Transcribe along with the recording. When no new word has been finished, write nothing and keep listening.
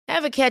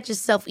Ever catch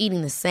yourself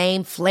eating the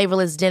same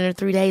flavorless dinner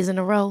 3 days in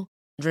a row?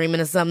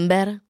 Dreaming of something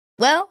better?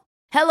 Well,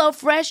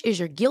 HelloFresh is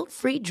your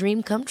guilt-free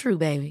dream come true,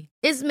 baby.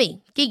 It's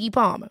me, Keke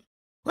Palmer.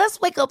 Let's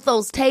wake up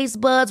those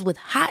taste buds with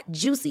hot,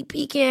 juicy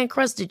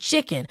pecan-crusted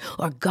chicken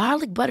or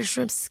garlic butter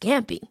shrimp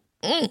scampi.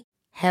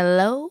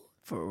 Hello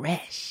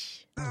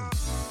Fresh.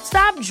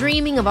 Stop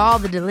dreaming of all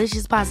the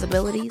delicious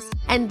possibilities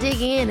and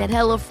dig in at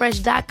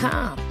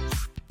HelloFresh.com.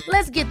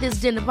 Let's get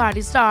this dinner party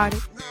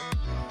started.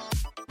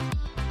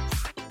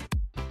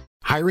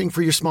 Hiring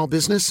for your small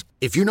business?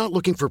 If you're not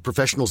looking for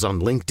professionals on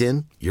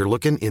LinkedIn, you're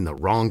looking in the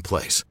wrong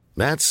place.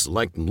 That's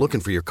like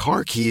looking for your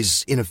car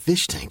keys in a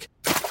fish tank.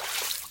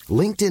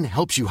 LinkedIn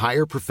helps you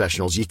hire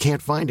professionals you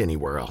can't find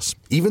anywhere else,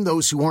 even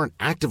those who aren't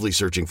actively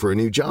searching for a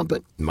new job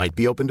but might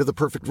be open to the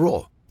perfect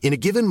role. In a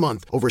given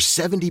month, over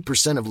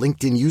 70% of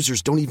LinkedIn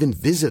users don't even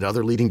visit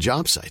other leading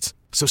job sites.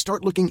 So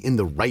start looking in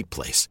the right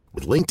place.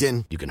 With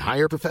LinkedIn, you can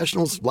hire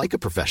professionals like a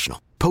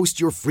professional.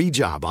 Post your free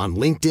job on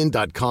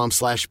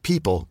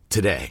linkedin.com/people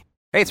today.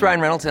 Hey, it's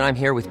Ryan Reynolds, and I'm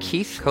here with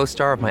Keith,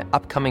 co-star of my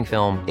upcoming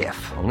film,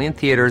 If, only in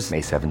theaters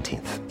May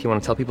 17th. Do you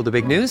want to tell people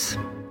the big news?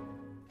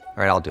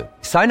 All right, I'll do it.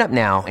 Sign up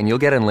now and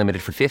you'll get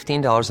unlimited for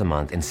 $15 a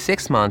month and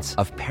 6 months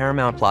of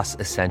Paramount Plus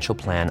Essential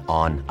Plan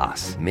on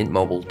us.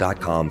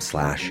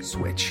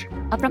 MintMobile.com/switch.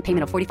 Upfront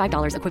payment of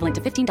 $45 equivalent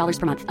to $15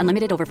 per month.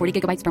 Unlimited over 40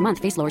 gigabytes per month.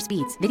 Face lower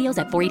speeds. Videos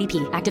at 480p.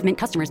 Active Mint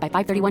customers by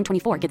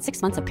 531.24 get 6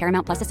 months of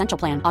Paramount Plus Essential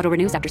Plan. Auto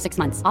renews after 6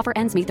 months. Offer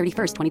ends May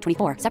 31st,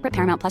 2024. Separate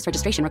Paramount Plus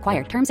registration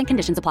required. Terms and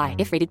conditions apply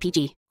if rated PG.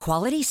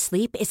 Quality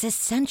sleep is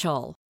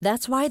essential.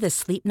 That's why the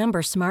Sleep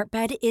Number Smart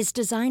Bed is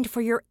designed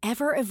for your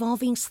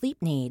ever-evolving sleep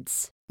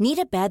needs. Need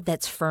a bed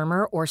that's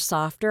firmer or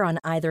softer on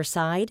either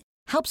side?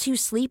 Helps you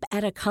sleep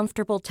at a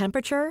comfortable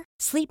temperature?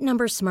 Sleep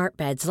Number Smart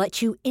Beds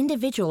let you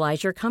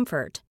individualize your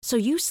comfort, so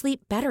you sleep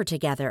better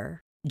together.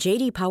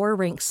 J.D. Power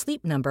ranks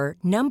Sleep Number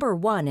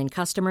 #1 in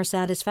customer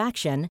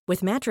satisfaction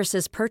with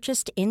mattresses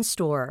purchased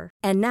in-store.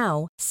 And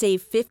now, save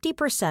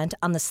 50%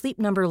 on the Sleep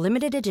Number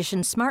Limited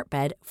Edition Smart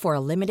Bed for a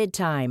limited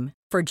time.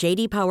 For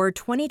J.D. Power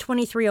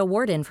 2023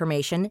 award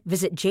information,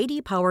 visit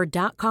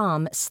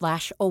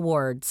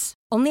jdpower.com/awards.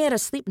 Only at a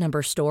Sleep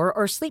Number store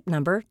or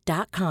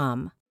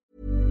sleepnumber.com.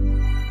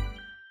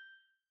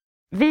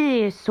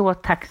 Vi är så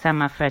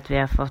tacksamma för att vi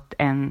har fått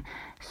en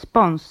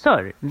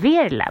sponsor,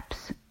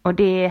 Verlabs. Och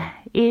det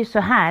är ju så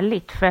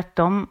härligt för att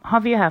de har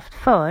vi ju haft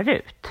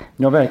förut.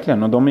 Ja,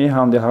 verkligen. Och de är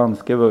hand i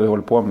handske vad vi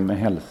håller på med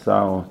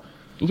hälsa och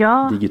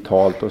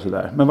digitalt och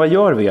sådär. Men vad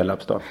gör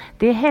Verlabs då?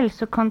 Det är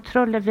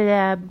hälsokontroller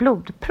via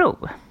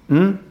blodprov.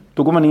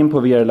 Då går man in på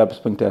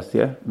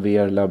verlabs.se,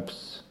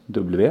 Verlabs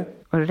W.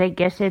 Och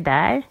reggar sig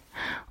där.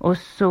 Och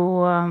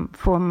så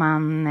får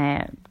man,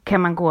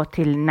 kan man gå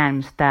till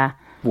närmsta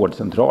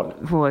vårdcentral.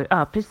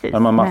 Ja, precis.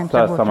 Man har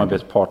massa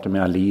samarbetspartner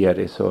med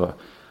Aleris och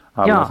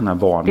alla sådana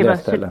vanliga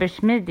ställen. Det var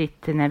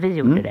supersmidigt när vi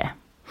gjorde det.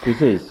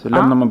 Precis, så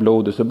lämnar man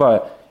blod och så bara,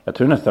 jag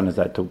tror nästan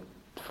det tog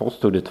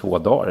det 2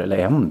 dagar eller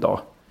 1 dag.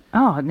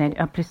 Ja,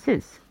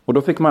 precis. Och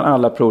då fick man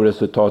alla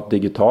provresultat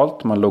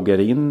digitalt. Man loggar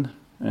in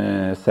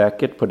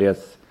säkert på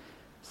deras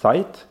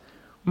sajt.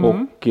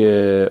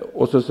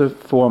 Och så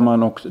får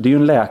man också, det är ju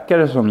en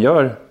läkare som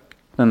gör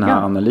den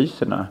här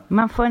analyserna.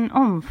 Man får en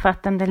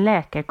omfattande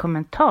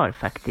läkarkommentar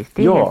faktiskt.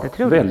 Det är helt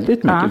otroligt.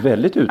 Väldigt mycket,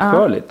 väldigt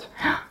utförligt.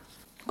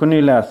 Kunde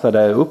ju läsa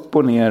där upp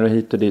och ner och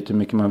hit och dit hur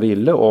mycket man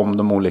ville om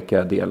de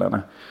olika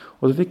delarna.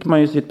 Och så fick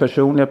man ju sitt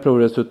personliga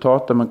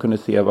provresultat där man kunde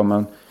se vad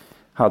man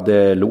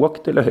hade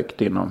lågt eller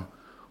högt inom.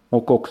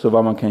 Och också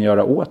vad man kan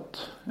göra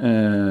åt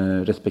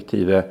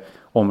respektive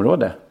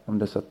område om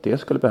det så att det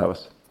skulle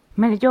behövas.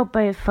 Men det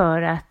jobbar ju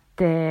för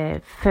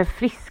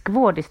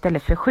friskvård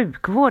istället för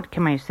sjukvård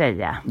kan man ju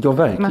säga. Ja,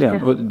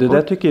 verkligen. Och det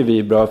där tycker vi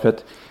är bra för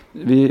att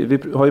vi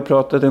har ju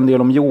pratat en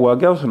del om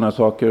yoga och sådana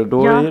saker. Och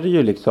då är det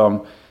ju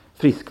liksom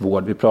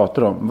friskvård vi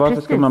pratar om.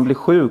 Varför ska man bli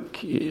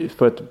sjuk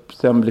för att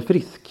sen bli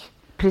frisk?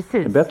 Precis. Det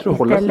är bättre att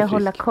hålla sig frisk.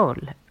 Hålla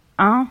koll.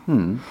 Ja.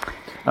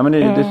 Ja, men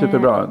det är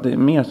superbra. Det är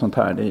mer sånt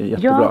här. Det är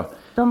jättebra. Ja,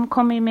 de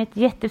kommer ju med ett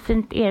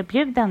jättefint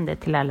erbjudande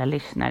till alla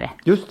lyssnare.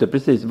 Just det,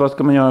 precis. Vad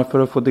ska man göra för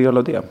att få del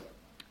av det?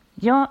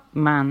 Ja,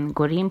 man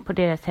går in på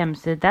deras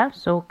hemsida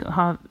så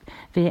har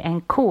vi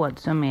en kod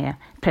som är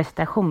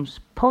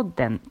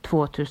prestationspodden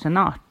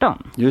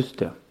 2018. Just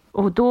det.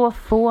 Och då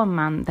får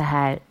man det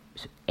här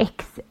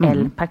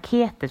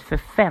XL-paketet för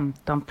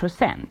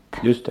 15%.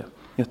 Just det,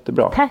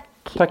 jättebra.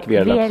 Tack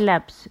Verlabs.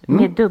 Verlabs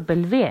med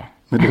W.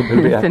 Med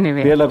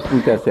W.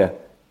 Verlabs.se.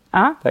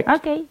 Ja,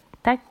 okej.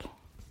 Tack.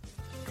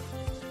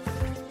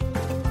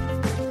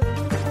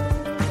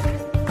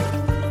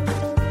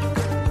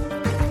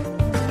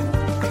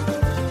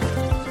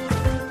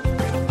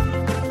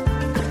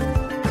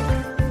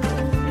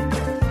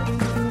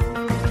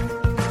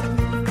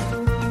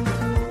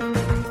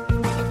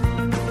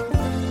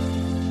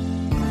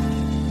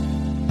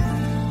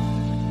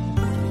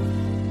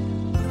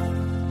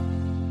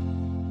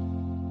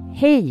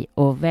 Hej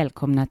och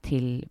välkomna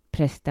till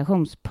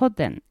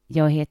prestationspodden.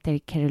 Jag heter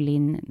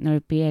Caroline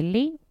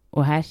Norbielli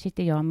och här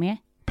sitter jag med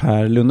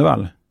Per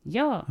Lundevall.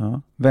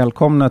 Ja.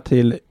 Välkomna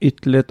till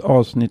ytterligare ett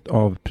avsnitt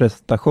av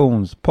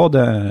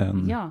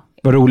Prestationspodden. Ja.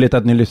 Vad roligt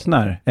att ni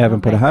lyssnar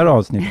även på det här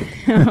avsnittet.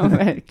 Ja,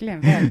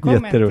 verkligen.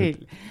 Välkommen Jätteroligt.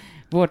 till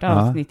vårt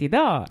avsnitt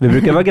idag. Vi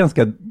brukar vara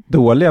ganska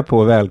dåliga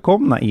på att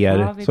välkomna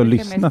er vi som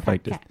brukar lyssnar mest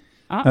faktiskt. tacka.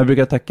 Ja. Jag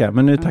brukar tacka,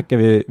 men nu tackar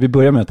vi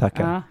börjar med att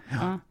tacka.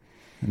 Ja.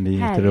 Det är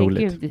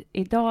jätteroligt. Herregud,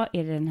 idag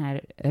är det den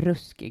här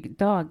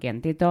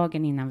ruskdagen. Det är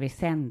dagen innan vi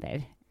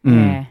sänder.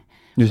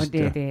 Just och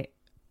det.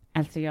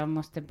 Alltså jag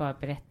måste bara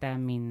berätta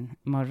min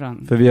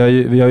morgon. För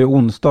vi har ju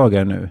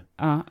onsdagar nu.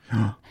 Ja.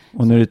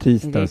 Och nu är det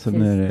tisdag, Det är så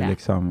nu är det tisdag.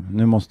 liksom,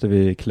 nu måste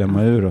vi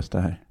klämma ur oss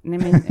det här. Nej,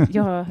 men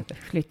jag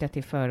flyttar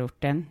till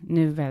förorten.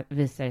 Nu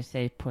visar det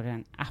sig på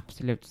den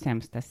absolut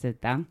sämsta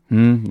sidan.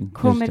 Just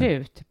Kommer det.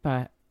 ut,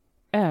 bara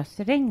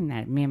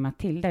ösregnar med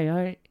Matilda. Jag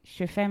har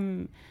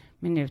 25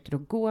 minuter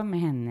att gå med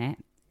henne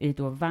i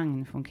då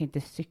vagn. För hon kan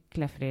inte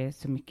cykla för det är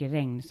så mycket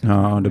regn. Så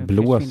Ja, hon det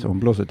blåser. försvinner. Hon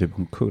blåser typ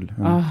omkull.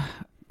 Ja. Ah,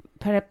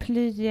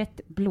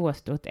 paraplyet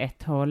blåste åt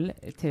ett håll,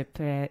 typ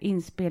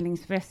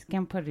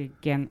inspelningsväskan på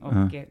ryggen och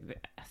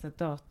alltså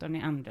datorn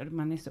i andra.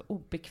 Man är så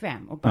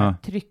obekväm och bara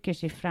trycker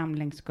sig fram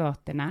längs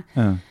gatorna.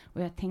 Ja.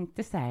 Och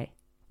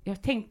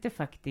jag tänkte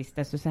faktiskt,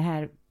 alltså så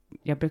här,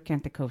 jag brukar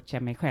inte coacha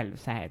mig själv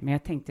så här, men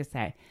jag tänkte så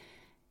här,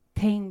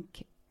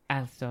 tänk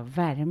alltså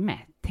värme,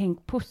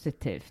 tänk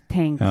positivt,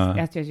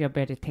 alltså jag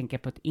började tänka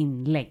på ett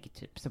inlägg,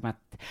 typ som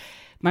att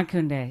man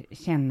kunde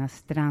känna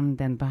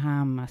stranden,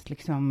 Bahamas,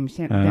 liksom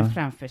känna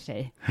framför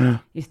sig.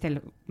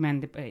 Istället,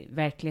 men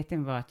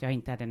verkligheten var att jag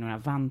inte hade några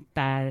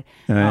vantar.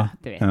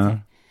 Du vet.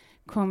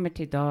 Kommer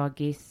till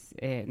dagis,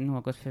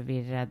 något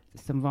förvirrad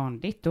som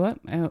vanligt då.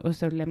 Och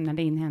så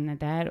lämnade in henne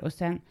där. Och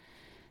sen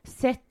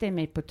sätter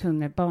mig på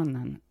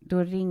tunnelbanan.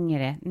 Då ringer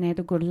det. Nej,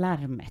 då går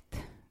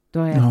larmet. Då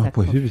har jag satt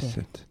på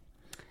huset.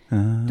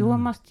 Då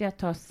måste jag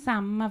ta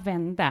samma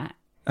vända.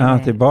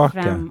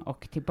 Tillbaka. Fram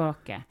och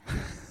tillbaka.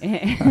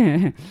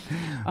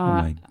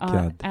 Oh my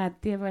God.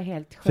 Det var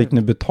helt sjukt. Fick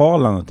ni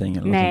betala någonting?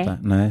 Eller Nej.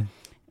 sånt där?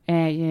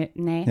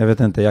 Nej. Jag vet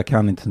inte, jag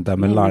kan inte sånt där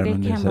med larm.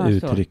 Men det kan vara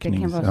så. Det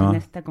kan vara så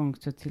nästa gång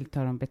så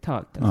tilltar de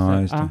betalt.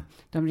 Alltså.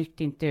 De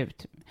ryckte inte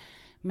ut.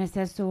 Men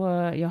sen så,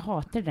 jag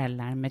hatar det där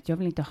larmet. Jag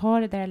vill inte ha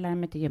det där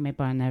larmet. Det gör mig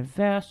bara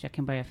nervös. Jag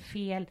kan bara göra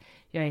fel.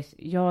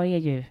 Jag är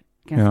ju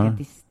ganska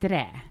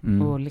disträ.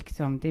 Och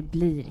liksom, det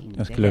blir inte.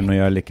 Jag skulle nog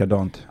göra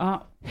likadant.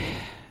 Ja.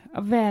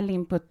 Väl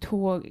in på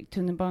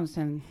tunnelbanan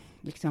sen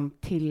liksom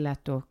till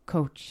att då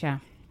coacha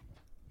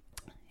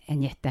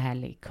en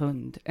jättehärlig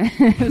kund.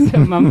 Så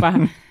man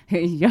bara,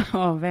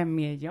 vem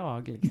är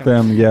jag? Liksom.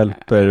 Vem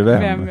hjälper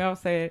vem? Vem jag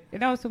säger, är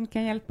det någon som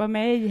kan hjälpa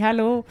mig?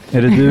 Hallå?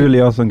 Är det du eller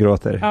jag som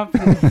gråter? Ja,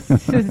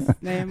 precis.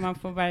 Nej, man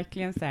får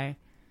verkligen så här,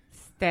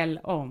 ställ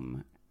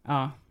om.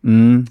 Ja.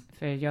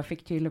 För jag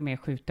fick till och med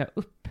skjuta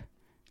upp.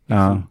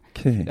 Liksom.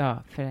 Okay. Ja,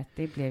 för att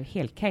det blev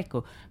helt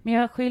kajko. Men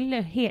jag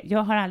skyller,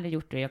 jag har aldrig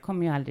gjort det. Jag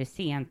kommer ju aldrig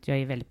sent. Jag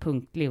är väldigt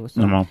punktlig och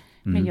så.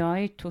 Men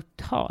jag är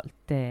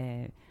totalt...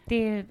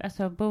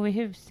 alltså, bo i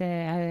hus,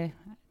 det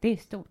är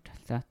stort.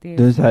 Alltså. Det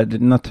är så här,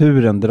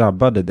 naturen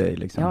drabbade dig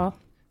liksom. Ja.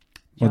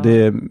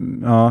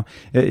 Och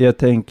jag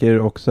tänker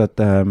också att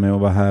det här med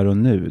att vara här och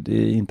nu,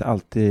 det är inte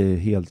alltid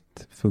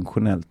helt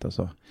funktionellt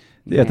alltså.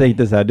 Jag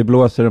tänkte så här, det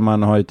blåser och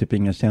man har ju typ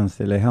inga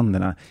känslor i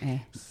händerna.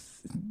 Nej.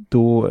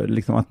 Då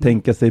liksom att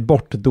tänka sig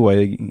bort då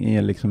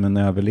är liksom en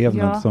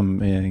överlevnad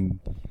som är en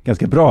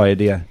ganska bra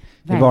idé.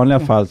 Verkligen. I vanliga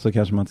fall så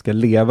kanske man ska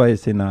leva i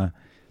sina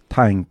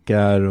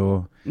tankar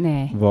och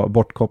vara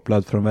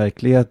bortkopplad från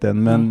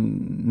verkligheten.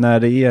 Men när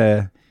det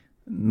är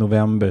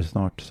november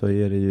snart så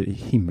är det ju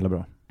himla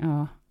bra.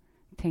 Ja,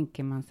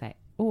 tänker man sig.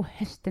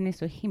 Hösten är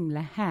så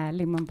himla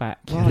härlig. Man bara,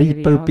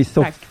 kryper upp i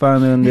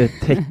soffan under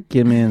ett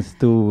täcke med en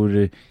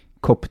stor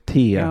kopp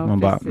te. Man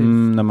bara,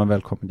 när man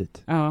väl kommer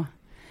dit. Ja.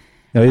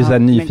 Jag är ju så här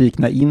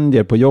nyfikna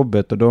indier på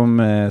jobbet och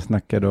de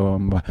snackade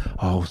om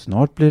och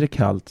snart blir det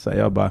kallt. Så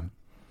jag bara,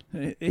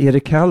 är det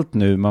kallt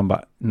nu? Man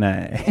bara,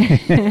 nej.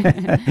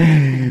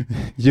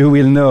 You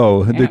will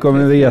know. Du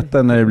kommer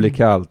veta när det blir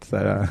kallt. Så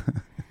här.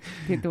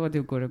 Det är då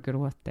du går och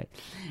gråter.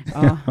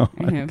 Ja,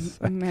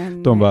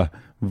 men, de bara,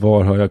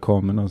 var har jag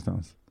kommit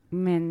någonstans?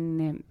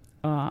 Men,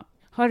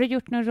 har du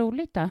gjort något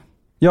roligt då?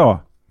 Ja,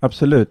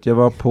 absolut. Jag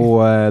var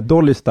på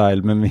Dolly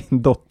Style med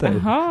min dotter.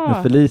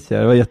 Med Felicia.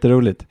 Det var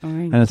jätteroligt.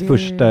 Hennes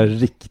första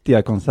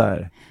riktiga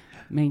konsert.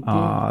 Men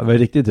det var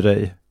riktigt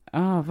röj.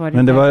 Var det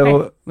men det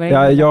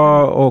var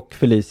jag och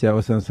Felicia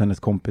och sen hennes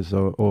kompis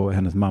och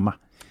hennes mamma.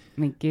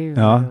 Men gud,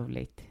 vad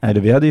roligt. Nej,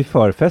 vi hade ju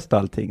förfest och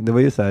allting. Det var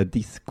ju så här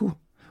disco.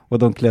 Och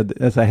de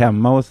klädde så här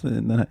hemma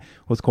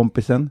hos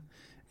kompisen.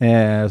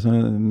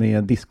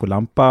 Med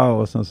diskolampa.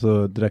 Och sen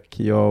så drack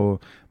jag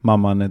och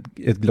mamman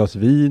ett glas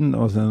vin.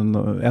 Och sen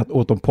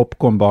åt de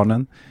popcorn,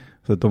 barnen.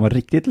 Så att de var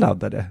riktigt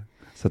laddade.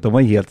 Så att de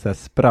var helt så här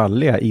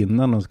spralliga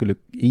innan de skulle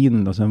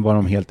in. Och sen var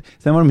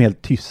de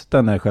helt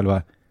tysta när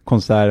själva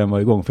konserten var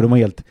igång. För de var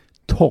helt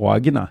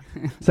tagna.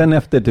 Sen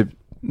efter typ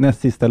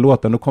näst sista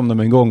låten, då kom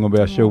de igång och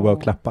började tjoa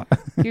och klappa.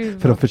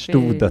 För de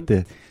förstod att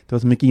det var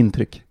så mycket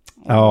intryck.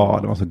 Ja,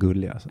 de var så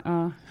gulliga. Alltså.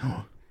 Ja,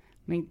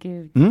 men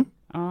gud.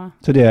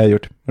 Så det har jag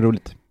gjort.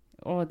 Roligt.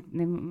 Och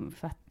nu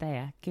fattar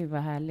jag. Gud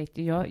vad härligt.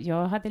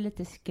 Jag hade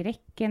lite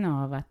skräcken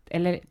av att,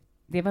 eller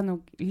det var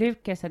nog,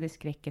 Lukas hade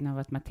skräcken av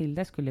att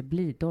Matilda skulle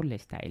bli Dolly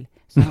Style.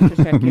 Så han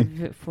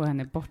försöker få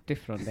henne bort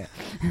ifrån det.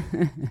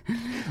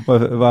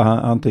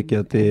 Han tycker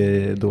att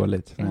det är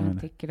dåligt. Ja, han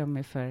tycker de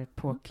är för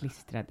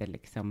påklistrade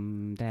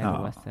liksom. Det är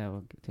rosa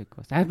och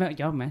turkosa.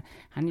 Ja, men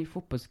han är ju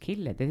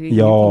fotbollskille. Det är ingenting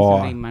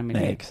som rimmar med det.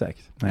 Nej,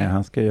 exakt. Nej,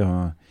 han ska ju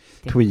ha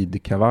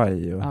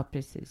tweed-kavaj. Och ja,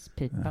 precis.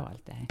 Pipa och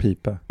allt det här.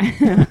 Pipa.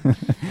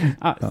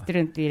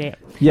 Strunt i det.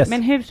 Yes.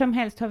 Men hur som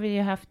helst har vi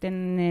ju haft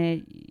en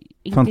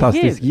intervju.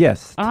 Fantastisk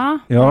gäst. Ja,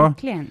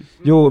 verkligen.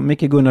 Jo,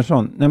 Micke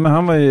Gunnarsson. Nej, men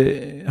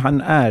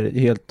han är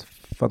helt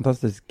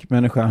fantastisk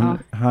människa.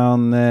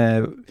 Han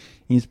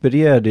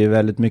inspirerade ju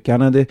väldigt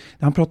mycket.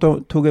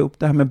 Tog upp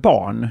det här med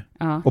barn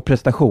och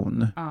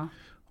prestation. Ja.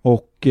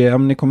 Och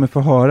ni kommer få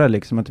höra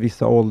liksom att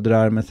vissa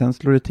åldrar, men sen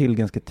slår det till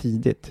ganska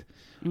tidigt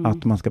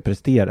att man ska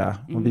prestera.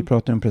 Och vi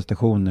pratar om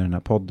prestationer i den här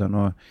podden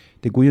och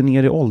det går ju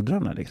ner i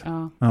åldrarna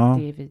liksom. Ja,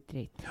 det är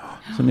vidrigt.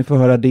 Ja, så ni får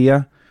höra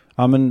det.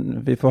 Ja,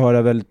 men vi får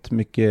höra väldigt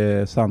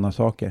mycket sanna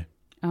saker.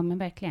 Ja, men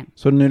verkligen.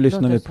 Så nu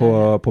lyssnar vi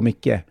på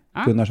Micke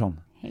Gunnarsson.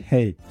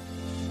 Hej.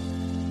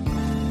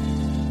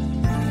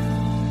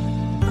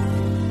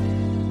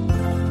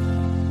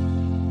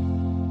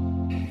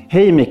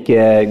 Hej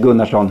Micke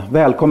Gunnarsson,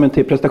 välkommen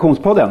till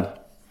prestationspodden.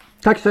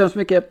 Tack så hemskt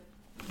mycket.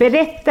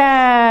 Berätta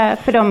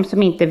för de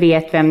som inte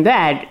vet vem du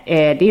är.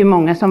 Det är ju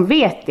många som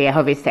vet det,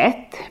 har vi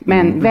sett.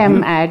 Men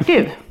vem är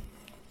du?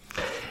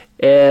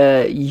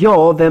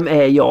 Vem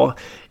är jag?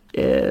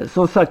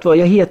 Som sagt var,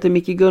 jag heter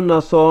Micke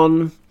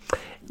Gunnarsson.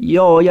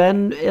 Ja, jag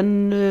är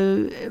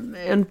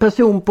en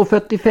person på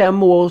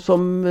 45 år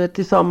som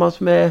tillsammans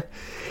med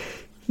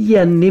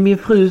Jenny, min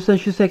fru, sedan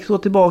 26 år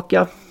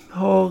tillbaka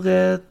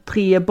har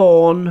 3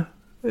 barn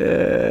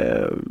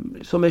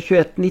som är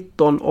 21,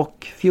 19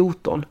 och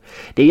 14.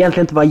 Det är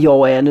egentligen inte vad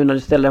jag är nu när du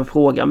ställer en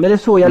fråga, men det är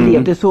så jag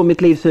lever, det är så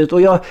mitt liv ser ut.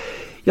 Och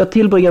jag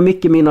tillbringar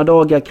mycket mina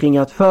dagar kring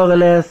att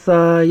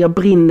föreläsa. Jag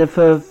brinner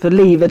för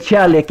livet,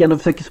 kärleken och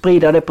försöker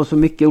sprida det på så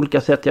mycket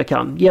olika sätt jag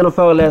kan. Genom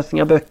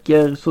föreläsningar,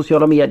 böcker,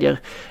 sociala medier.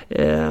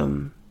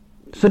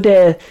 Så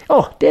det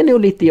är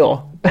nog lite jag.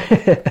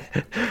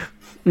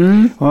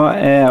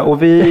 Ja,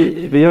 och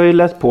vi har ju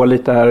läst på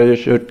lite här och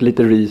kört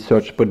lite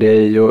research på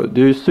dig och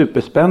du är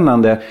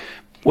superspännande.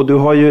 Och du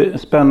har ju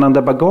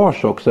spännande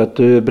bagage också, att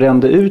du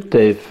brände ut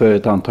dig för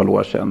ett antal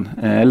år sedan.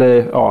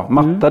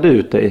 Mattade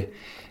ut dig.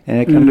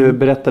 Kan du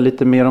berätta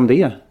lite mer om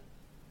det?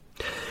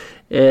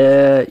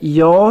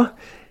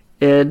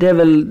 Det är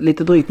väl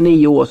lite drygt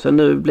 9 år sedan.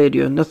 Nu blir det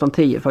ju nästan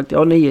 10 faktiskt.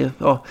 Ja, 9.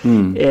 Ja.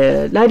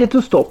 Nej, det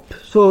tog stopp.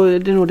 Så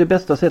det är nog det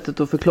bästa sättet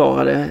att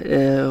förklara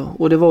det.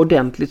 Och det var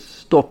ordentligt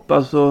stopp.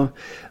 Alltså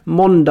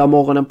måndag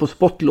morgonen på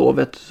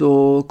sportlovet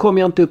så kom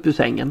jag inte upp ur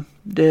sängen.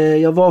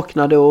 Jag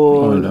vaknade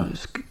och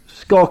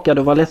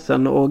skakade och var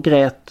ledsen och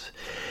grät.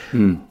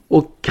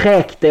 Och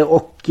kräkte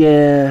och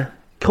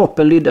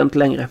kroppen lydde inte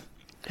längre.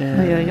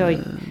 Oj.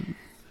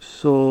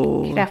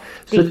 Så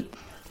kraftigt.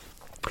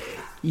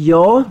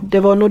 Ja, det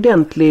var en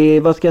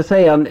ordentlig,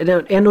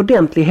 en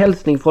ordentlig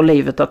hälsning från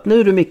livet att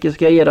nu du Micke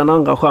ska jag ge dig en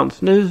andra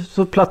chans. Nu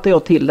så plattar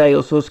jag till dig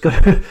och så ska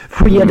du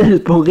få ge dig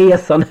ut på en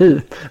resa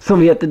nu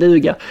som heter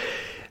duga.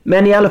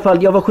 Men i alla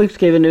fall, jag var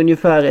sjukskriven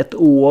ungefär 1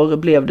 år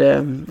blev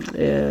det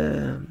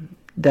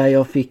där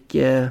jag fick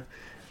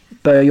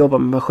börja jobba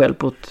med mig själv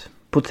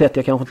på ett sätt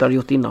jag kanske inte hade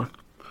gjort innan.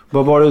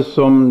 Vad var det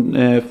som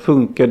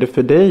funkade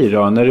för dig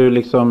då? När du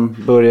liksom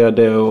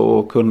började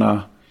att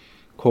kunna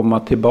komma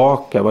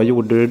tillbaka, vad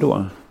gjorde du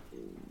då?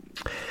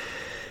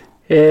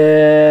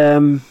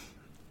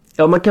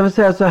 Man kan väl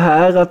säga så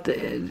här att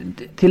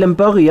till en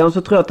början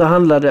så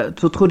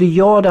trodde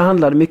jag det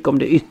handlade mycket om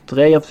det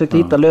yttre. Jag försökte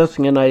hitta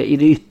lösningarna i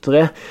det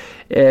yttre.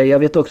 Jag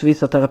vet också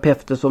vissa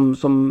terapeuter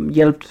som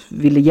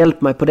ville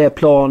hjälpa mig på det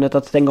planet,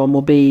 att stänga av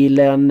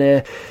mobilen,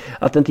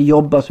 att inte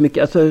jobba så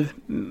mycket. Alltså,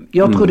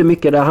 jag trodde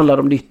mycket det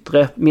handlade om det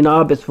yttre, mina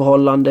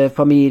arbetsförhållanden,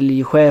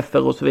 familj,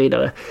 chefer och så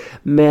vidare.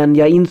 Men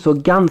jag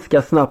insåg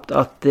ganska snabbt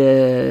att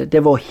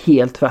det var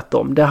helt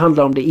tvärtom. Det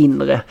handlade om det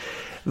inre.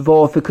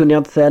 Varför kunde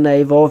jag inte säga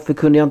nej? Varför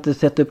kunde jag inte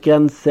sätta upp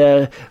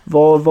gränser?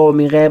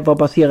 Vad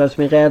baserades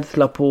min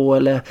rädsla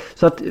på?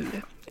 Så att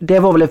det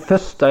var väl en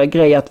första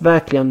grej att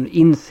verkligen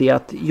inse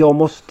att jag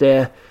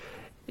måste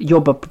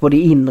jobba på det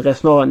inre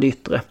snarare än det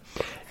yttre.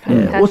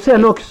 Och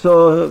sen också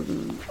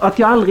att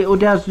jag aldrig, och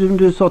det är som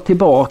du sa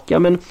tillbaka,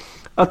 men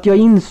att jag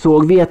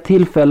insåg vid ett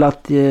tillfälle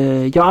att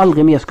jag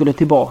aldrig mer skulle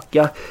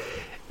tillbaka.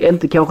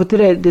 Inte kanske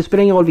till det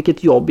spelar ingen roll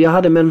vilket jobb jag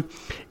hade, men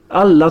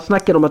alla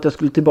snackade om att jag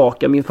skulle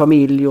tillbaka, min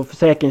familj och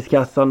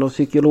Försäkringskassan och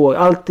psykolog,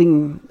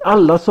 allting,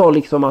 alla sa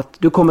liksom att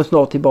du kommer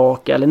snart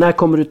tillbaka, eller när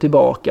kommer du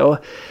tillbaka? Och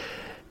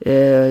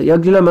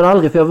jag glömmer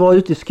aldrig, för jag var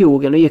ute i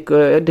skogen och gick och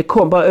det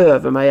kom bara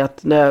över mig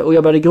och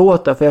jag började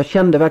gråta, för jag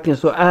kände verkligen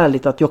så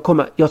ärligt att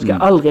jag ska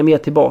aldrig mer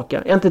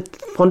tillbaka.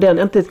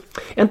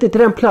 Inte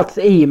till den plats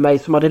i mig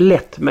som hade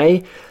lett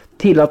mig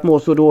till att må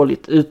så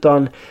dåligt,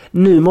 utan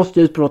nu måste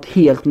jag ut på något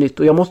helt nytt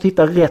och jag måste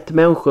hitta rätt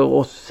människor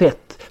och sätt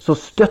som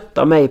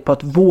stöttar mig på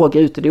att våga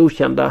ut i det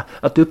okända,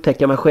 att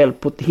upptäcka mig själv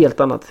på ett helt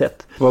annat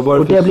sätt. Vad var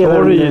det för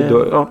sorg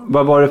då?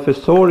 Vad var det för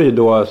sorg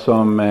då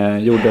som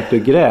gjorde att du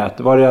grät?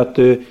 Var det att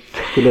du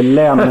skulle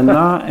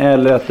lämna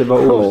eller att det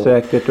var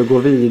osäkert att gå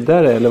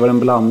vidare, eller var det en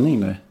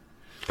blandning där?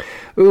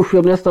 Usch,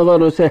 jag blir nästan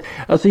rörd att säga.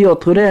 Alltså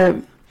jag tror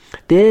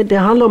det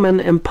handlar om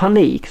en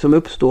panik som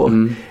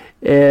uppstår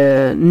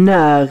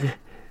när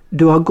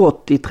du har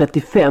gått i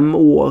 35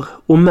 år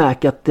och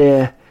märker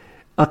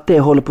att det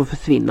håller på att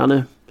försvinna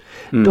nu.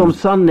 De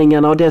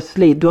sanningarna och det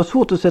slit. Du har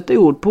svårt att sätta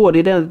ord på det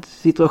i den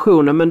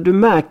situationen, men du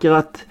märker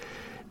att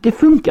det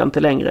funkar inte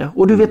längre.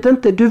 Och du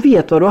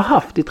vet vad du har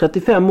haft i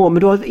 35 år, men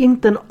du har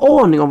inte en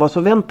aning om vad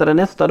som väntar dig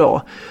nästa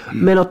dag.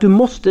 Men att du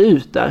måste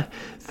ut där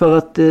för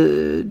att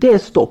det är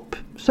stopp.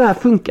 Så här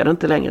funkar det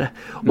inte längre.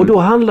 Och då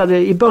handlade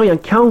det i början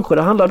kanske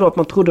det handlade om att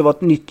man trodde det var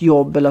ett nytt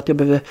jobb eller att jag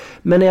behöver,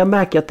 men när jag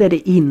märker att det är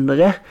det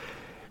inre,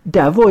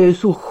 där var jag ju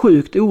så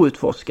sjukt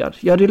outforskad.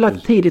 Jag hade ju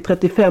lagt tid i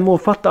 35 år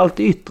att fatta allt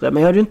det yttre,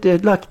 men jag hade inte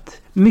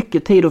lagt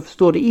mycket tid att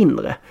förstå det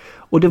inre.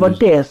 Och det var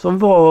det som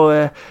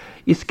var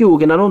i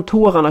skogen när de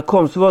tårarna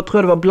kom, så tror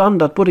jag det var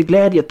blandat både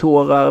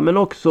glädjetårar men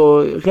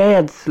också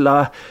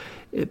rädsla,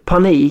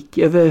 panik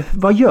över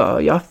vad gör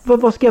jag?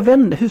 Vad ska jag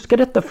vända? Hur ska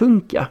detta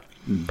funka?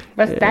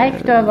 Vad stark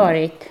du har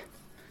varit.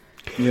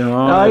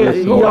 Jag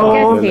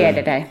ser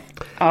det där.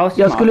 Ja,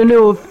 jag skulle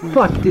nog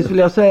faktiskt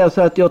vilja säga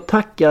så att jag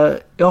tackar,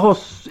 jag har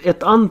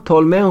ett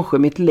antal människor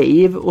i mitt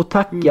liv och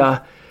tacka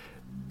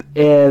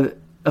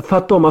för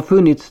att de har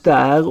funnits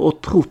där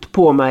och trott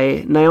på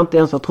mig när jag inte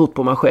ens har trott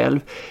på mig själv.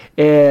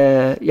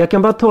 Jag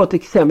kan bara ta ett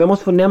exempel, jag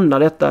måste få nämna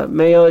detta,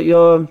 men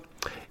jag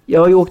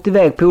har ju åkt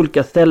iväg på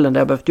olika ställen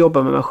där jag behövt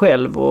jobba med mig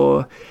själv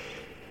och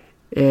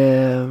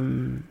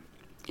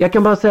jag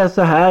kan bara säga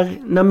så här,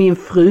 när min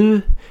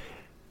fru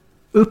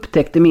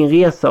upptäckte min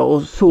resa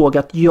och såg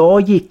att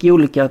jag gick i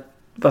olika,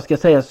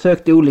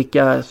 sökte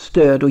olika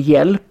stöd och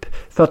hjälp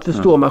för att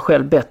förstå mig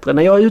själv bättre.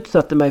 När jag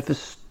utsatte mig för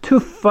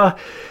tuffa,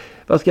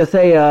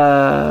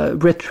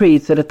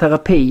 retreats eller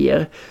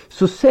terapier,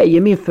 så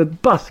säger min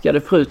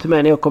förbaskade fru till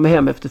mig när jag kommer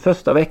hem efter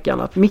första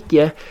veckan att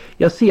Micke,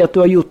 jag ser att du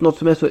har gjort något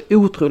som är så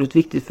otroligt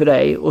viktigt för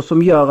dig och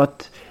som gör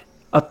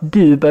att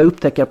du börjar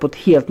upptäcka på ett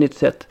helt nytt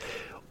sätt.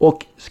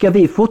 Och ska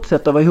vi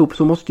fortsätta vara ihop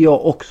så måste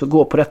jag också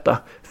gå på detta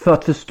för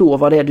att förstå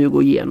vad det är du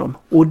går igenom.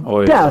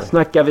 Och där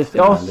snackar vi,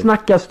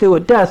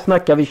 där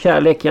snackar vi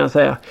kärlek, kan jag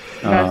säga.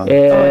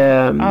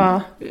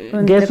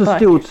 Det är så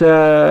stort så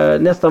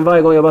nästan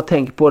varje gång jag bara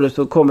tänker på det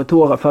så kommer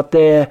tårar, för att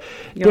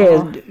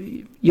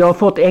jag har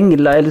fått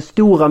änglar eller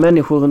stora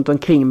människor runt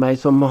omkring mig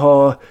som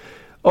har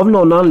av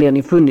någon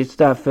anledning funnits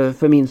där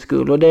för min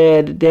skull, och det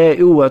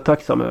är oerhört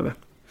tacksam över.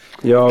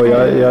 Ja, och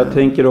jag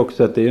tänker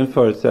också att det är en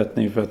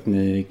förutsättning för att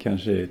ni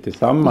kanske är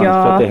tillsammans.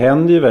 För att det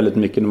händer ju väldigt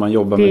mycket när man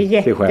jobbar med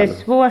sig själv. Det är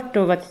jättesvårt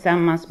att vara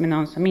tillsammans med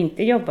någon som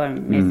inte jobbar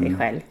med sig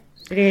själv.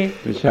 Det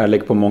är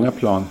kärlek på många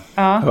plan,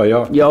 hör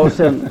jag. Ja,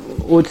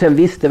 och sen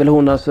visste väl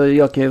hon, alltså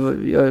jag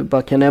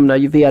bara kan nämna,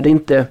 jag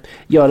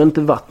hade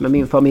inte varit med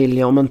min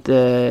familj om inte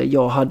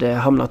jag hade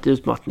hamnat i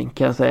utmattning,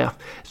 kan jag säga.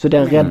 Så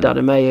den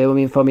räddade mig och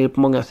min familj på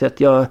många sätt.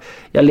 Jag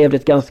levde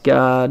ett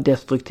ganska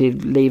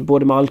destruktivt liv,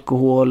 både med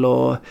alkohol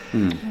och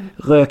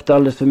rökte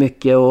alldeles för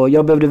mycket, och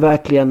jag behövde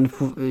verkligen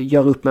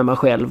göra upp med mig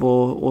själv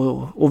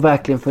och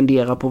verkligen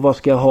fundera på vad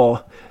ska jag ha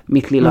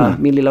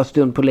min lilla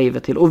stund på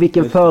livet till, och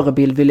vilken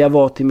förebild vill jag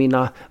vara till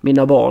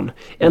mina barn.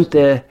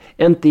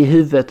 Inte i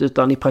huvudet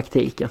utan i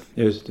praktiken.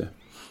 Just det.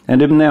 Men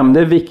du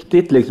nämnde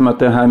viktigt liksom att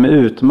det här med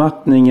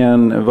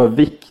utmattningen var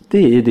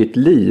viktig i ditt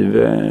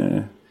liv.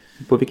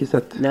 På vilket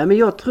sätt? Nej, men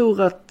jag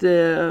tror att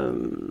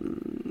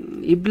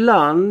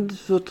ibland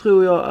så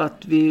tror jag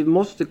att vi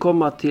måste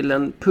komma till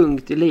en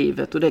punkt i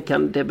livet, och det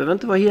behöver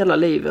inte vara hela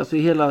livet, alltså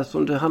hela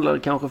som det handlar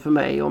kanske för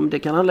mig om. Det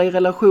kan handla i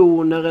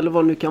relationer eller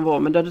vad det nu kan vara,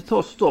 men där det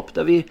tar stopp,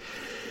 där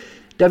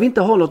vi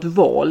inte har något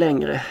val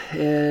längre,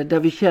 där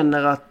vi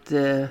känner att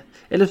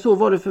eller så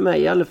var det för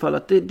mig i alla fall,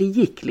 att det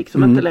gick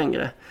liksom inte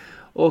längre.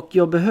 Och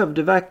jag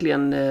behövde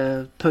verkligen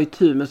ta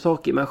itu med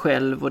saker i mig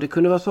själv. Och det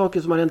kunde vara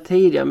saker som hade hänt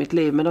tidigare i mitt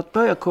liv. Men att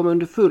börja komma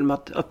under full med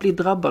att bli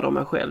drabbad av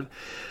mig själv.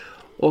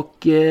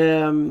 Och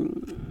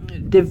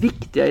det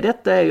viktiga i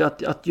detta är ju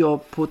att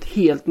jag på ett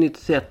helt nytt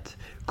sätt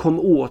kom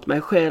åt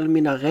mig själv.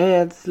 Mina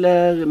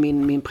rädslor,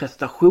 min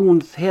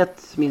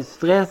prestationshets, min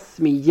stress,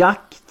 min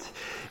jakt.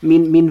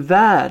 Min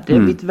värde,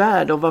 mitt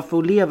värde av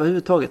varför leva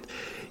överhuvudtaget.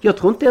 Jag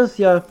tror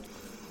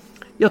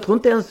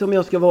inte ens om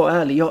jag ska vara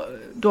ärlig.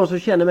 De som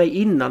känner mig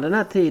innan den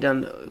här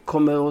tiden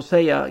kommer att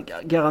säga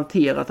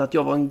garanterat att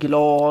jag var en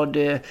glad,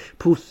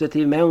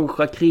 positiv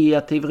människa,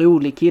 kreativ,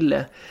 rolig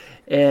kille.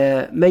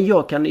 Men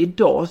jag kan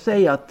idag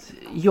säga att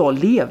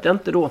jag levde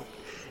inte då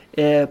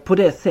på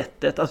det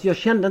sättet. Alltså jag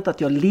kände inte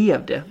att jag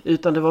levde,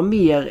 utan det var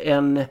mer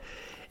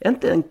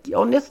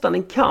nästan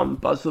en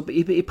kamp, alltså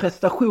i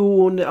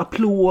prestation,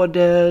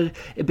 applåder,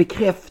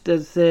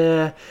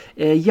 bekräftelse,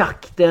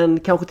 jakten,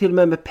 kanske till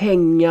och med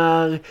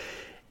pengar.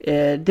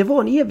 Det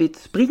var en evigt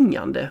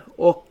springande,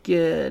 och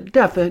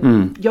därför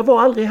jag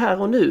var aldrig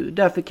här och nu.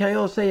 Därför kan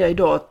jag säga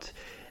idag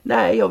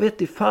Nej, jag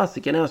vet i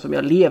fasiken ens som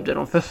jag levde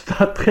de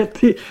första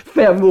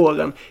 35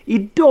 åren.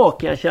 Idag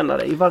kan jag känna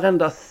det i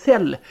varenda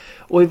cell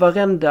och i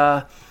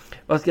varenda,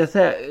 vad ska jag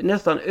säga,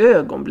 nästan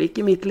ögonblick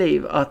i mitt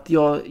liv att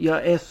jag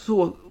är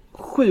så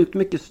sjukt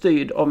mycket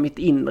styrd av mitt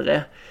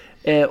inre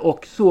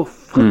och så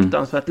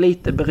fruktansvärt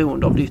lite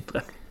beroende av det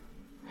yttre.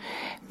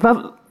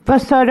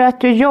 Vad sa du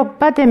att du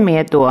jobbade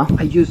med då?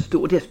 Just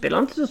då, det spelar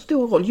inte så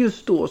stor roll.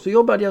 Just då så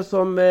jobbade jag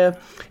som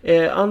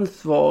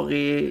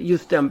ansvarig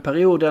just den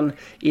perioden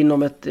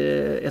inom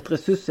ett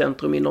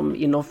resurscentrum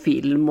inom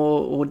film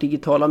och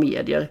digitala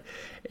medier.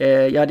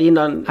 Jag hade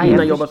innan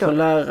jobbat som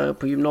lärare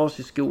på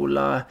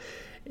gymnasieskola.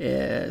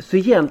 Så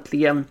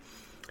egentligen,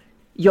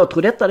 jag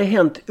tror detta hade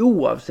hänt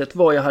oavsett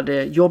vad jag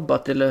hade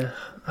jobbat eller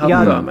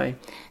haft för mig.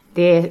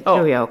 Det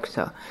tror jag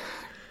också.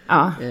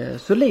 Ja.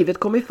 Så livet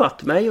kom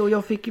ifatt mig och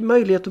jag fick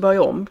möjlighet att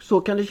börja om.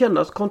 Så kan det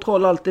kännas,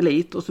 kontroll allt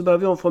elit, och så börjar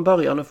vi om från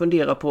början och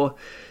fundera på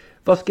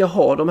vad ska jag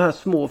ha de här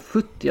små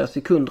futtiga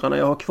sekunderna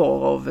jag har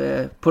kvar av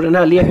på den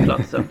här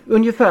lekplatsen.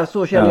 Ungefär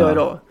så känner jag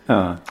idag.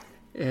 Ja,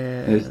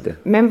 just det.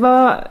 Men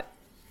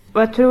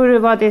vad tror du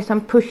var det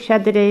som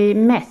pushade dig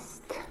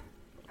mest?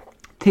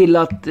 Till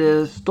att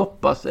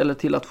stoppas eller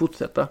till att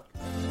fortsätta?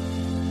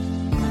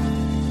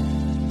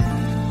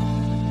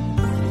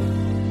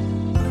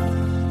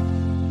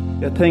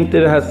 Jag tänkte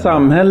det här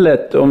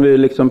samhället, om vi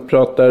liksom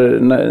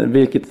pratar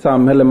vilket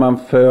samhälle man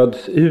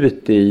föds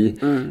ut i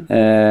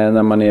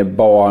när man är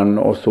barn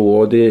och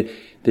så. Det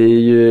är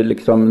ju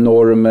liksom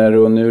normer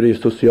och nu är det ju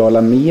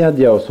sociala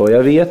medier och så.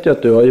 Jag vet ju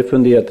att du har ju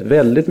funderat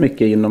väldigt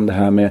mycket inom det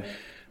här med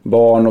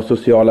barn och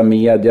sociala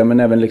medier, men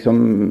även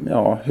liksom,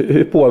 ja,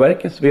 hur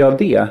påverkas vi av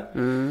det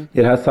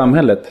i det här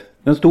samhället?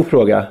 Det är en stor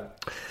fråga.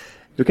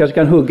 Du kanske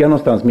kan hugga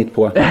någonstans mitt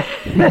på.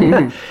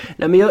 Nej,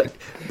 men jag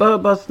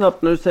bara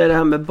snabbt när du säger det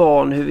här med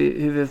barn,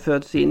 hur vi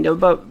föds in.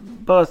 Jag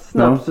bara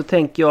snabbt så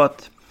tänker jag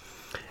att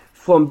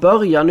från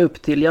början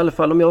upp till, i alla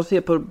fall om jag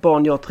ser på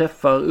barn jag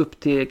träffar, upp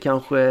till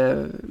kanske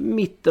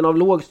mitten av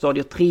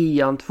lågstadiet,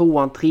 3:an,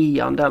 2:an,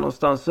 3:an, där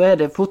någonstans, så är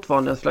det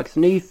fortfarande en slags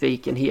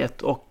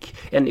nyfikenhet och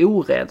en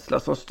orädsla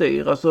som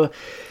styr. Alltså,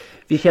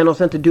 vi känner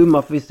oss inte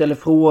dumma för vi ställer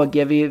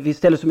frågor. Vi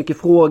ställer så mycket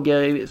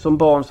frågor som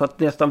barn så att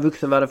nästan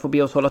vuxenvärlden får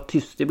be oss hålla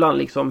tyst ibland.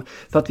 Liksom,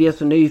 för att vi är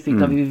så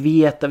nyfikna, vi vill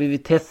veta, vi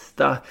vill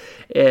testa.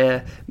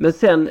 Men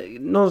sen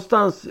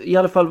någonstans, i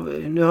alla fall,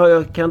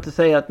 kan jag inte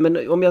säga att,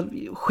 men om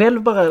jag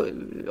själv bara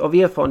av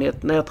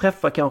erfarenhet, när jag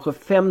träffar kanske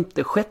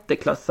 5:e,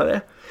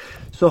 6:e-klassare,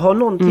 så har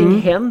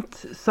någonting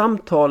hänt.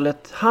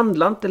 Samtalet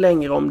handlar inte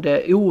längre om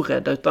det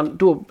orädda, utan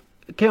då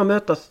kan jag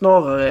möta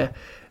snarare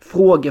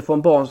frågor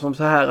från barn som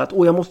så här att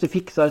jag måste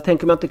fixa det,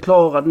 tänk om jag inte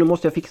klarar det, nu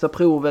måste jag fixa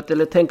provet,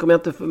 eller tänk om jag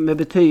inte med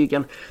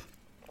betygen.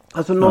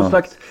 Alltså någon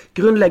slags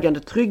grundläggande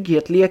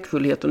trygghet,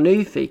 lekfullhet och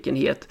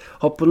nyfikenhet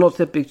har på något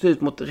sätt byggts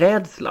ut mot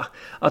rädsla.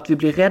 Att vi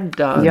blir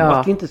rädda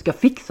att vi inte ska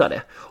fixa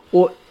det.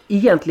 Och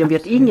egentligen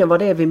vet ingen vad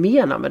det är vi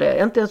menar med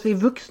det. Inte ens vi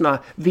vuxna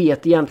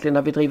vet egentligen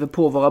när vi driver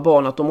på våra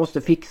barn att de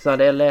måste fixa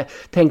det eller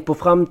tänk på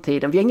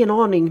framtiden. Vi har ingen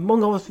aning.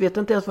 Många av oss vet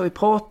inte ens vad vi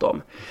pratar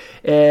om.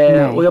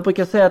 Och jag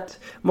brukar säga att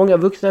många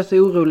vuxna är så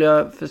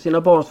oroliga för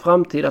sina barns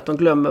framtid att de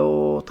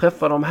glömmer att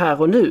träffa dem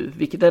här och nu.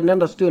 Vilket är den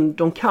enda stund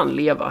de kan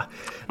leva.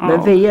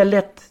 Men vi är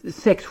lätt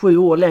 6-7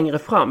 år längre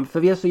fram. För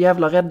vi är så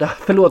jävla rädda.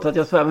 Förlåt att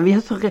jag svär.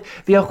 Men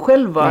vi har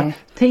själva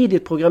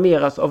tidigt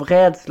programmerats av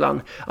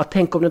rädslan. Att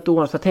tänk om det inte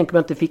ordnar sig. Tänk om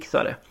jag inte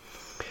fixar det.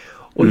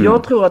 Och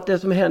jag tror att det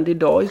som händer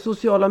idag i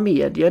sociala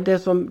medier,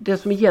 det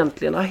som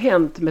egentligen har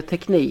hänt med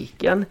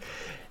tekniken,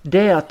 det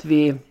är att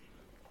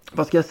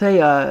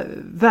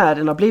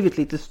världen har blivit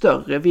lite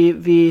större.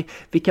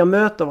 Vi kan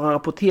möta varandra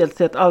på ett helt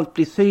sätt. Allt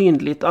blir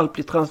synligt, allt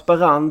blir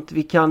transparent.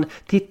 Vi kan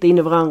titta in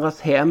i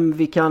varandras hem.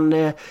 Vi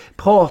kan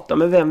prata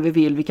med vem vi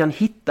vill. Vi kan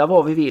hitta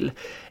vad vi vill.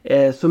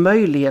 Så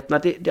möjligheterna,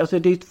 det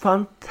är ett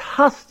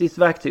fantastiskt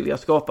verktyg vi har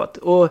skapat.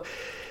 Och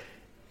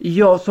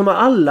som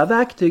med alla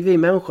verktyg vi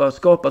människor har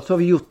skapat, så har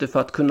vi gjort det för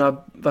att kunna,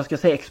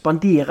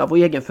 expandera vår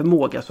egen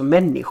förmåga som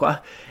människa.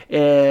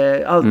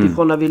 Allt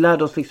ifrån när vi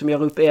lärde oss liksom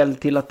göra upp eld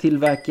till att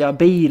tillverka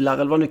bilar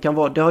eller vad det nu kan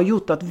vara. Det har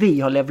gjort att vi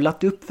har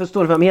levlat upp,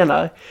 förstår du vad jag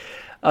menar?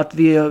 Att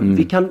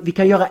vi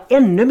kan göra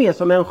ännu mer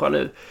som människa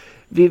nu.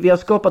 Vi har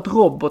skapat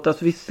robotar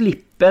så vi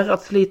slipper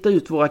att slita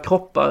ut våra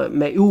kroppar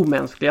med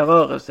omänskliga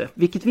rörelser.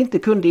 Vilket vi inte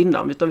kunde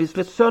innan, utan vi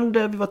slet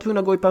sönder, vi var tvungna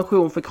att gå i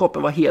pension för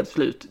kroppen var helt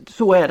slut.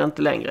 Så är det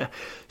inte längre.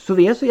 Så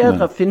vi är så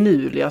jädra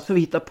finurliga så vi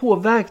hittar på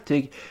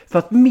verktyg för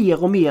att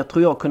mer och mer,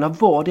 tror jag, kunna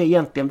vara det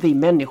egentligen vi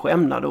människor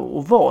ämnade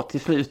och vara till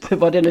slut.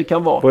 Vad det nu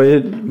kan vara.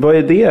 Vad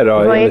är det då?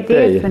 Vad är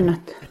det för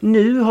något?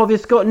 Nu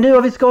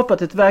har vi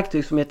skapat ett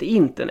verktyg som heter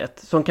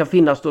internet. Som kan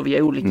finnas då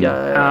via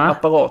olika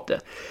apparater.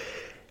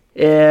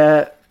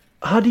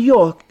 Hade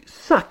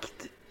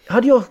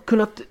jag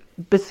kunnat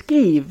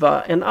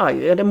beskriva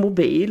en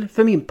mobil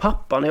för min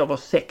pappa när jag var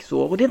 6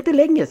 år, och det är inte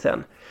länge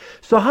sedan,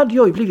 så hade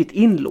jag ju blivit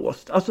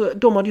inlåst. Alltså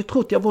de hade ju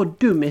trott jag var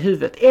dum i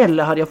huvudet,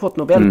 eller hade jag fått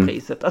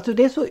Nobelpriset. Alltså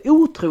det är så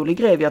otrolig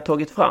grej vi har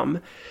tagit fram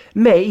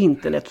med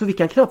internet så vi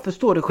kan knappt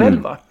förstå det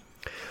själva.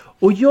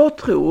 Och jag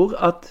tror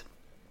att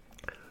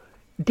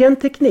den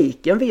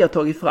tekniken vi har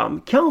tagit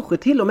fram kanske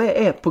till och med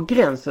är på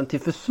gränsen till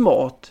för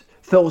smart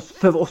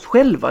för oss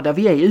själva där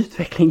vi är i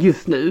utveckling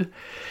just nu.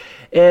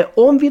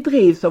 Om vi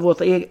drivs av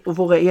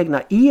våra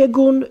egna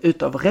egon,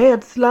 utav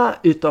rädsla,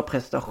 utav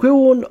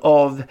prestation,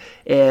 av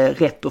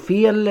rätt och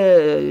fel,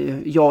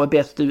 jag är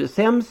bäst, du är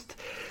sämst,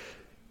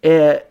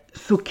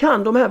 så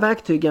kan de här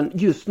verktygen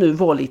just nu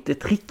vara lite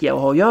trickiga att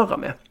ha att göra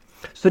med.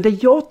 Så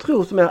det jag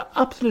tror som är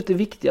absolut det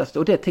viktigaste,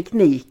 och det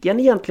tekniken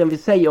egentligen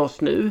vill säga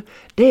oss nu,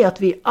 det är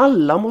att vi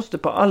alla måste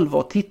på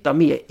allvar titta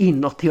mer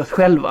inåt till oss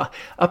själva.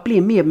 Att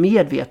bli mer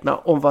medvetna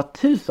om vad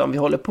tusan vi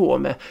håller på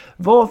med.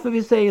 Varför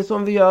vi säger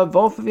som vi gör,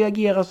 varför vi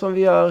agerar som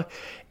vi gör.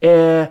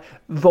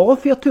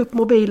 Varför jag tar upp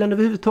mobilen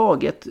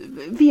överhuvudtaget.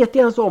 Vet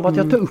jag ens om att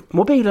jag tar upp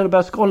mobilen och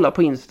börjar scrolla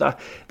på Insta?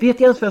 Vet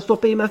jag ens vad jag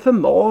stoppar i mig för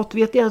mat?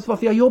 Vet jag ens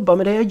varför jag jobbar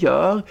med det jag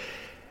gör?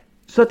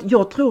 Så att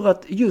jag tror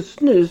att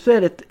just nu så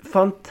är det ett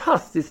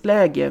fantastiskt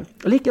läge.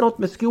 Likadant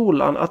med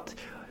skolan. Att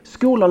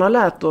skolan har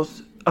lärt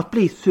oss att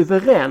bli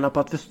suveräna på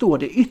att förstå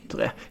det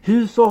yttre.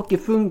 Hur saker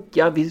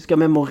funkar. Vi ska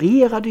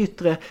memorera det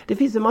yttre. Det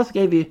finns en massa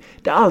grejer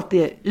där allt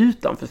är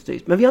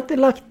utanförstyrt. Men vi har inte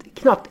lagt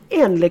knappt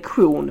en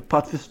lektion på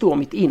att förstå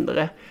mitt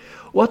inre.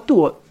 Och att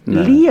då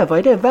leva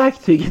i det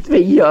verktyget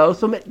vi gör.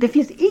 Det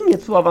finns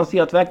inget så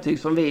avancerat verktyg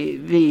som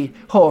vi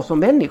har som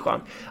människan.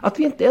 Att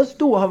vi inte ens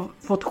då har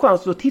fått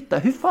chans att titta.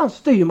 Hur fan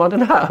styr man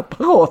den här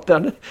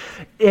apparaten?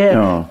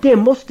 Det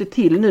måste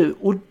till nu.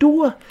 Och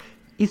då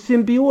i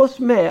symbios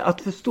med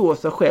att förstå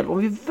sig själv. Om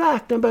vi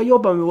verkligen börjar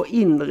jobba med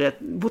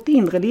vårt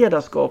inre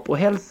ledarskap och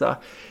hälsa.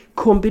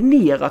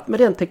 Kombinerat med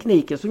den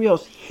tekniken som gör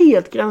oss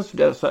helt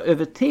gränslösa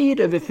över tid,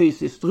 över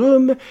fysiskt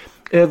rum.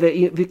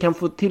 Vi kan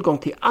få tillgång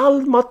till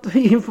all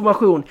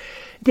information.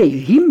 Det är ju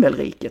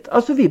himmelriket.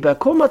 Alltså vi börjar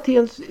komma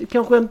till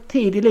kanske en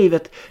tid i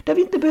livet där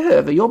vi inte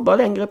behöver jobba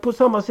längre på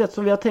samma sätt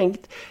som vi har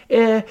tänkt.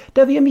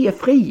 Där vi är mer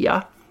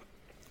fria.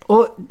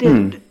 Och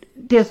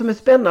det som är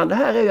spännande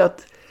här är ju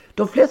att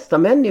de flesta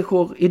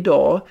människor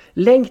idag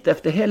längtar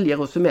efter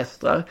helger och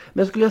semestrar.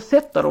 Men skulle jag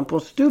sätta dem på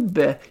en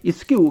stubbe i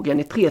skogen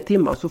i 3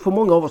 timmar så får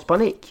många av oss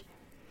panik.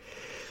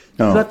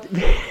 Ja. Så att,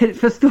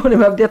 förstår ni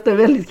vad detta är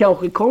väldigt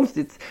kanske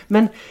konstigt.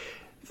 Men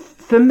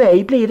för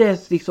mig blir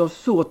det liksom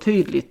så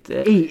tydligt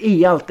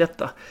i allt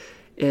detta.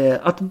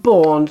 Att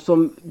barn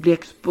som blir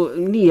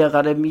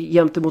exponerade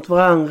gentemot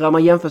varandra,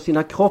 man jämför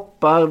sina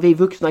kroppar, vi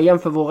vuxna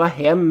jämför våra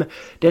hem.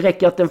 Det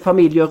räcker att en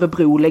familj i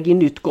Örebro lägger in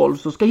nytt golv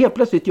så ska helt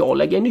plötsligt jag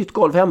lägga in nytt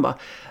golv hemma.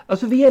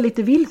 Alltså vi är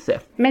lite vilse.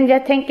 Men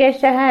jag tänker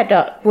så här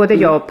då, både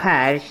jag och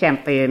Per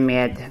kämpar ju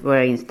med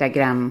våra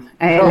Instagram,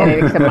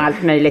 eller liksom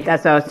allt möjligt.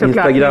 Alltså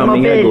såklart med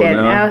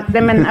mobilen.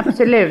 Ja, men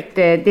absolut,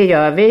 det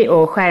gör vi.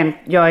 Och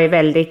jag är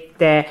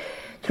väldigt...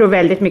 tror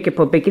väldigt mycket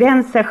på att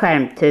begränsa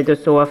skärmtid och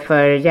så,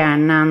 för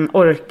hjärnan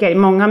orkar.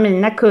 Många av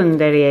mina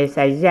kunder är så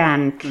här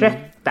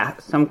hjärntrötta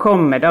som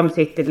kommer. De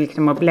sitter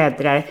liksom och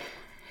bläddrar.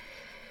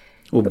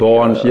 Och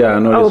barns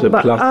hjärnor är så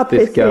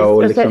plastiska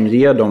och liksom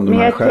ger dem de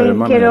här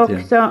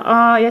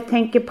skärmarna. Jag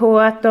tänker på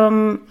att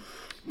de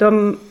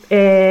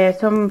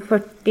som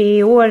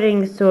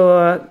 40-åring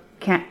så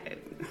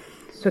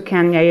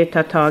kan jag ju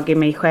ta tag i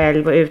mig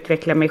själv och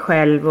utveckla mig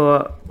själv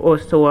och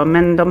så.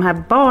 Men de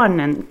här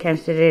barnen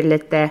kanske det är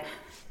lite...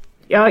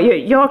 Ja,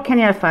 jag kan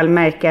i alla fall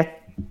märka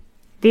att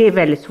det är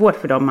väldigt svårt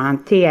för dem att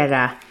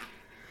hantera.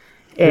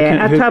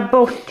 Att ta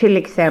bort till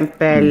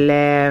exempel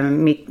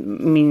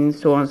min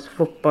sons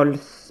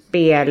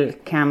fotbollsspel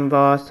kan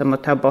vara som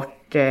att ta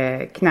bort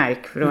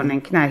knark från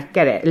en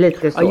knarkare.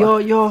 Lite så.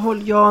 Ja,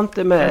 jag är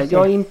inte med.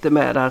 Jag är inte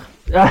med där.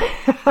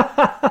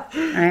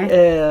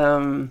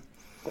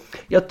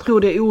 Jag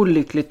tror det är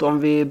olyckligt om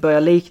vi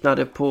börjar likna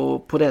det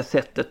på det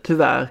sättet,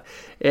 tyvärr.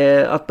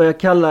 Att börja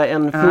kalla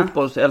en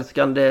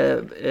fotbollsälskande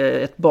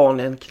ett barn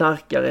en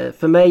knarkare.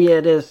 För mig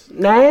är det...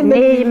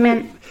 Nej,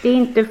 men det är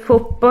inte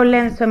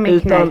fotbollen som är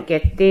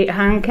knarket.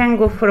 Han kan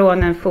gå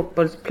från en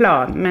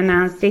fotbollsplan. Men när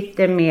han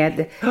sitter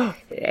med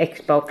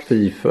Xbox,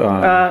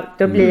 FIFA,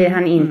 då blir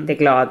han inte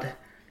glad.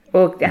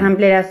 Och han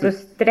blir alltså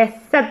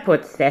stressad på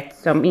ett sätt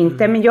som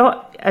inte... Men jag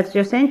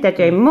säger inte att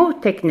jag är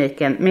emot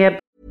tekniken, men jag...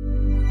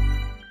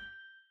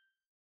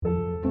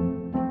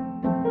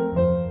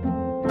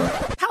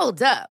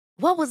 Hold up.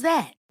 What was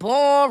that?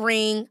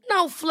 Boring.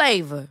 No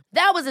flavor.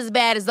 That was as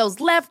bad as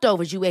those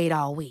leftovers you ate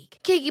all week.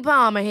 Keke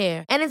Palmer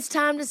here. And it's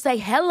time to say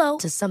hello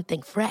to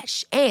something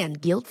fresh and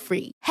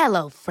guilt-free.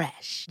 Hello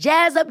Fresh.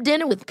 Jazz up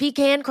dinner with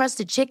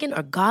pecan-crusted chicken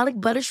or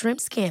garlic butter shrimp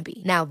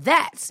scampi. Now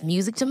that's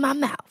music to my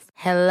mouth.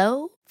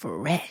 Hello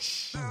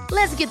Fresh.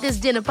 Let's get this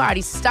dinner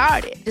party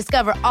started.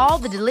 Discover all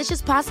the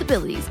delicious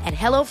possibilities at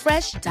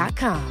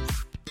hellofresh.com.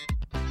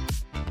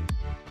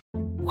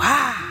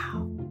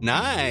 Wow.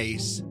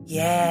 Nice.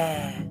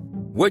 Yeah.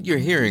 What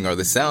you're hearing are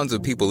the sounds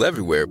of people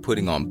everywhere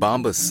putting on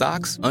Bombas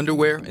socks,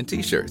 underwear, and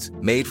T-shirts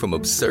made from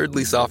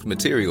absurdly soft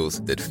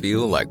materials that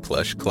feel like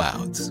plush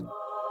clouds.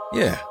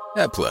 Yeah,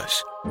 that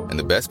plush. And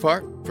the best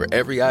part? For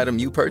every item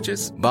you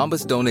purchase,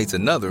 Bombas donates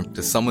another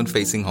to someone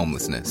facing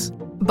homelessness.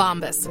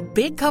 Bombas.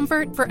 Big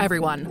comfort for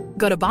everyone.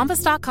 Go to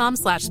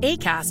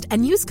bombas.com/ACAST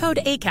and use code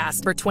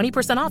ACAST for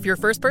 20% off your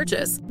first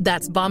purchase.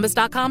 That's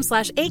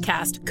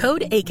bombas.com/ACAST.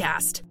 Code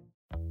ACAST.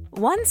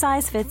 One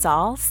size fits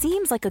all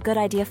seems like a good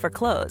idea for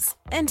clothes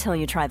until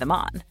you try them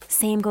on.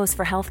 Same goes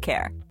for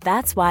healthcare.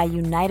 That's why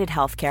United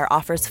Healthcare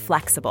offers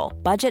flexible,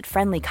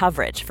 budget-friendly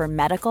coverage for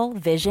medical,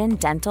 vision,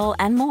 dental,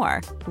 and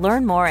more.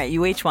 Learn more at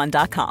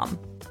uh1.com.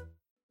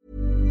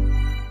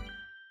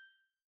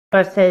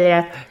 Jag säger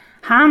att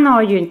han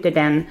har ju inte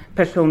den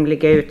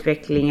personliga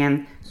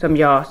utvecklingen som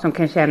jag, som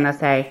kan känna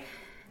sig,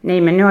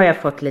 nej men nu har jag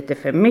fått lite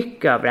för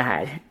mycket av det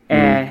här.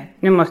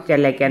 Nu måste jag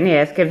lägga ner,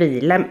 jag ska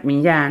vila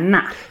min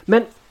hjärna.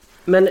 Men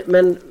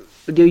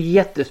det är ju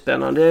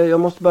jättespännande. Jag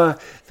måste bara,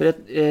 för att,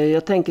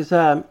 jag tänker så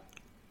här,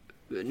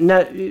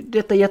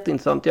 detta är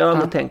jätteintressant, jag har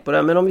aldrig tänkt på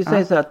det. Men om vi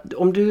säger så här, att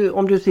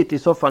om du sitter i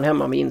soffan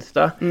hemma med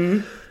Insta,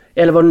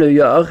 eller vad du nu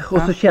gör,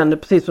 och så känner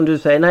precis som du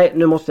säger, nej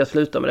nu måste jag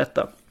sluta med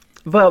detta.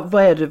 Vad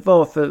är det,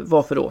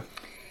 varför då?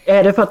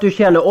 Är det för att du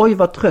känner, oj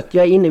vad trött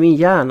jag är inne i min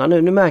hjärna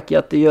nu märker jag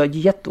att det gör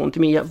jätteont i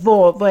min hjärna.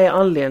 Vad är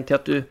anledningen till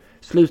att du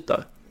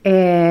slutar?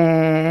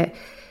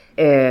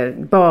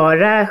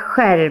 Bara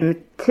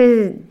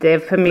skärmtid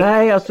för mycket.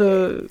 Nej,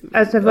 alltså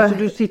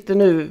du sitter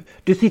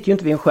ju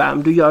inte vid en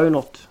skärm, du gör ju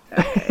något.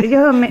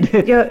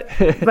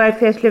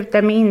 Varför jag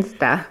slutar med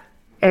Insta?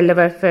 Eller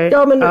varför?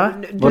 Ja, men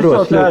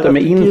vadå, sluta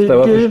med Insta?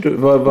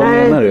 Vad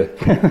menar du?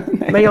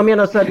 Men jag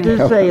menar så här, du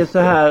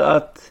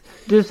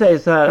säger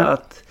så här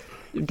att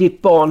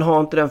ditt barn har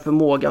inte den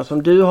förmågan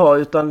som du har,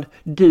 utan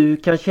du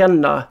kan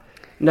känna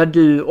när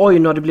nu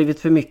har det blivit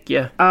för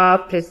mycket.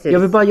 Ja, precis. Jag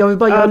vill bara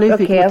göra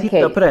nyfiken och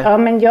titta på det. Ja,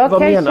 men jag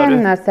vad kan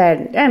känna så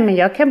här, men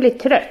jag kan bli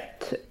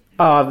trött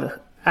av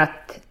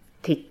att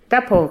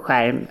titta på en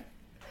skärm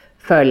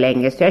för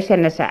länge. Så jag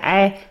känner så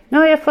här, nu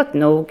har jag fått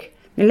nog.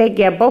 Nu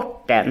lägger jag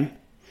bort den.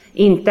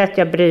 Inte att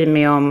jag bryr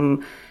mig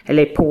om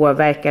eller är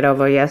påverkad av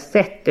vad jag har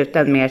sett,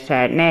 utan mer så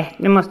här, nej,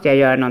 nu måste jag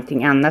göra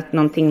någonting annat,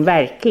 någonting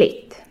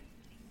verkligt.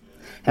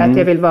 Att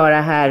jag vill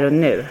vara här och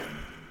nu.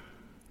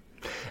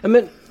 Ja,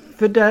 men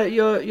för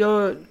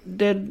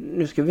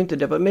nu ska vi inte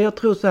debattera, men jag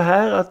tror så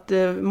här att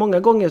många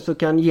gånger så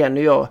kan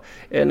Jenny och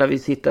jag, när vi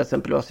sitter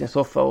exempelvis i sin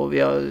soffa och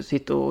vi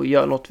sitter och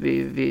gör något,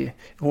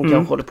 hon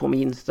kanske håller på med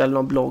Insta eller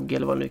någon blogg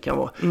eller vad det nu kan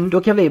vara.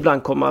 Då kan vi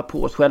ibland komma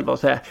på oss själva och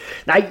säga,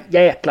 nej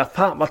jäkla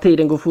fan vad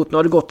tiden går fort, nu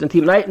har det gått en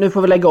timme, nej nu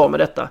får vi lägga av med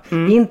detta.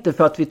 Inte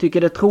för att vi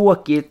tycker det är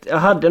tråkigt,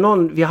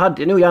 vi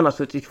hade nog gärna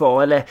suttit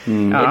kvar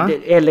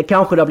eller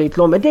kanske det har blivit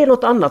långt, men det är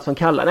något annat som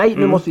kallar, nej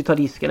nu måste vi ta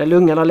disken, eller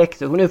ungarna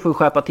läxor, nu får vi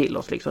skärpa till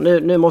oss liksom,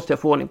 nu måste jag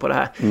få ordning på det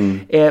här.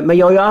 Men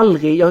jag har ju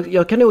aldrig,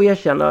 jag kan nog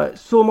erkänna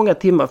så många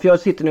timmar, för jag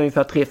sitter nu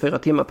ungefär 3-4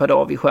 timmar per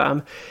dag vid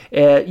skärm.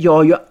 Jag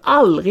har ju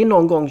aldrig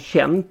någon gång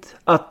känt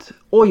att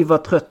oj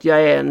vad trött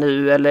jag är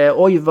nu, eller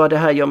oj vad det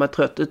här gör mig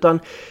trött, utan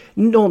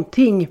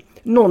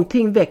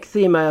någonting växer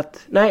i mig att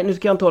nej nu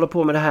ska jag inte hålla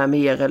på med det här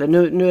mer, eller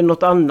nu är det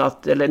något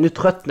annat, eller nu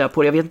tröttnar jag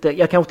på det, jag vet inte,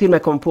 jag kanske till och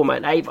med kommer på mig,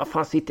 nej vad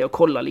fan sitter jag och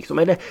kollar liksom,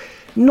 eller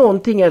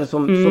någonting är det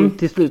som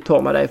till slut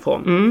tar mig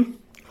därifrån.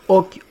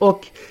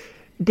 Och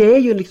det är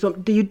ju liksom,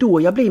 det är ju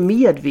då jag blir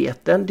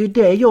medveten. Det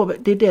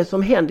är det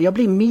som händer. Jag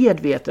blir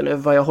medveten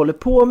över vad jag håller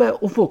på med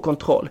och får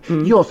kontroll.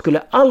 Jag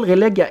skulle aldrig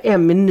lägga 1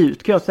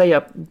 minut, kan jag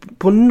säga,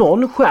 på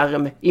någon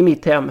skärm i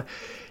mitt hem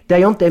där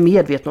jag inte är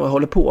medveten om vad jag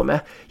håller på med.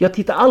 Jag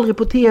tittar aldrig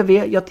på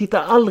tv, jag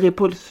tittar aldrig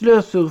på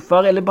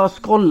slösurfar eller bara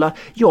scrollar.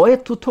 Jag är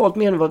totalt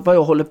medveten om vad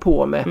jag håller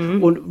på med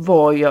och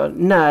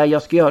när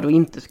jag ska göra det och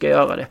inte ska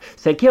göra det.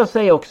 Sen kan jag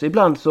säga också,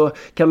 ibland så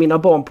kan mina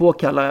barn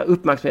påkalla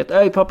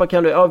uppmärksamhet. Pappa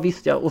kan du? Ja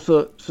visst ja. Och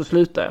så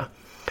slutar jag.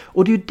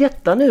 Och det är ju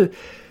detta nu.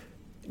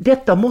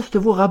 Detta måste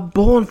våra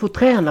barn få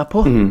träna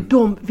på.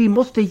 Vi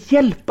måste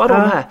hjälpa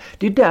dem här.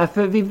 Det är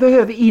därför vi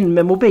behöver in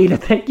med mobilen,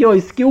 tänker jag,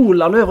 i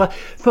skolan och överallt.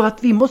 För att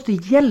vi måste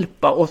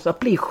hjälpa oss att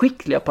bli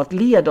skickliga på att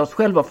leda oss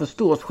själva,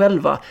 förstå oss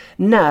själva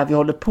när vi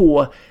håller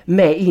på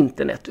med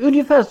internet.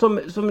 Ungefär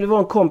som det var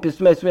en kompis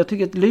med mig som jag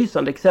tycker är ett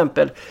lysande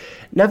exempel.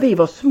 När vi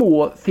var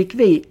små fick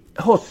vi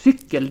ha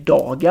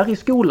cykeldagar i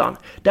skolan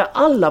där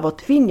alla var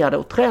tvingade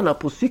att träna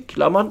på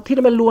cyklar. Man till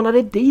och med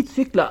lånade dit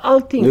cyklar.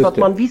 Allting för att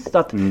man visste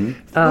att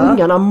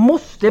ungarna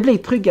måste bli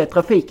trygga i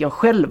trafiken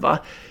själva.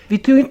 Vi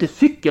tog inte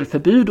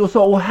cykelförbud och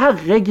sa,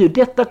 herregud,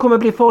 detta kommer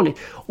bli farligt.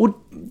 Och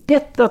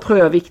detta tror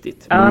jag är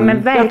viktigt. Ja,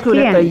 men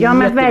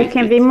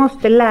verkligen. Vi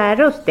måste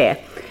lära oss det.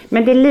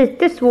 Men det är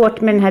lite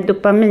svårt med den här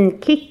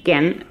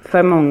dopaminkicken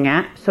för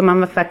många som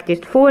man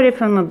faktiskt får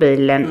ifrån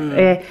mobilen.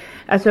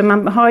 Alltså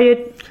man har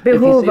ju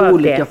behov av det. Det finns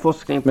olika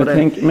forskning på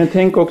det. Men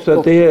tänk också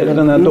att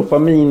den här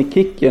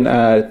dopaminkicken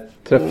är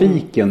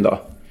trafiken då.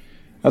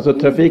 Alltså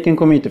trafiken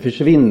kommer inte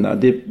försvinna.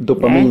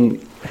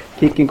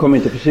 Dopaminkicken kommer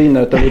inte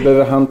försvinna, utan vi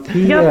behöver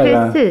hantera.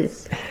 Ja,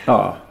 precis.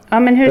 Ja,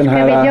 men hur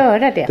ska vi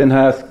göra det? Den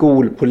här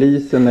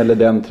skolpolisen eller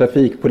den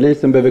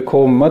trafikpolisen behöver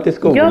komma till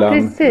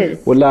skolan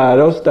och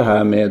lära oss det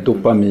här med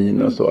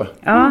dopamin och så.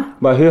 Ja.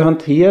 Hur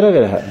hanterar vi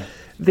det här?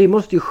 Vi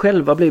måste ju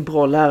själva bli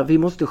bra lärare. Vi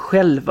måste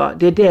själva.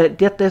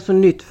 Detta är så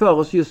nytt för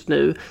oss just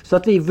nu. Så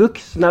att vi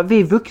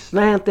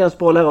vuxna är inte ens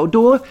bra lärare. Och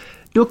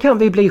Då kan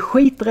vi bli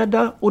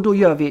skiträdda och då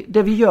gör vi,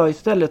 det vi gör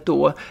istället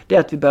då, det är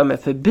att vi börjar med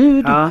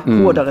förbud,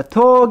 hårdare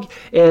tag,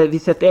 vi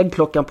sätter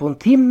äggklockan på en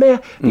timme.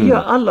 Vi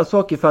gör alla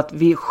saker för att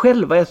vi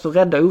själva är så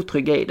rädda och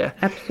otrygga i det.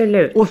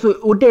 Absolut.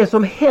 Och det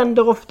som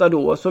händer ofta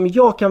då, som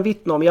jag kan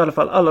vittna om, i alla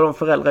fall alla de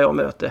föräldrar jag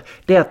möter,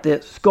 det är att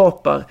det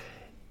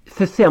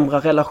försämra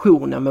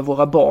relationer med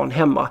våra barn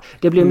hemma.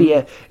 Det blir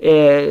mer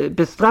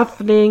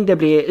bestraffning, det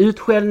blir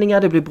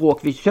utskällningar, det blir bråk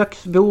vid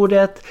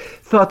köksbordet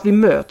för att vi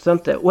möts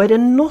inte. Och är det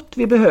något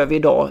vi behöver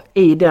idag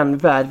i den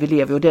värld vi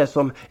lever i och det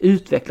som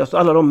utvecklas och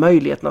alla de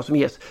möjligheterna som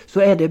ges,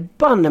 så är det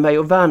banne mig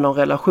att värna om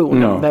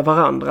relationen med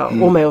varandra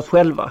och med oss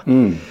själva.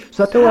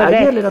 Så att här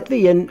gäller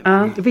det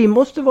att vi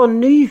måste vara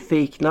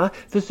nyfikna,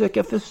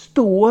 försöka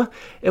förstå,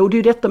 och det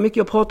är detta mycket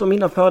jag pratar om i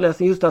mina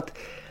föreläsningar, just att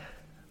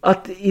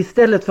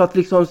istället för att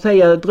liksom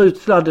dra ut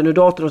sladden ur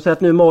datorn och säga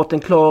att nu är maten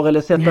klar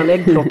eller sätta en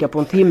äggklocka på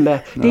en timme.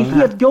 Det är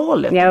helt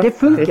galet. Ja, det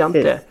funkar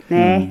inte.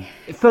 Nej.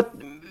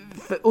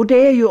 Och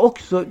det är ju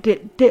också,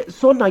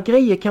 sådana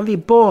grejer kan vi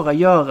bara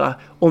göra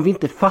om vi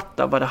inte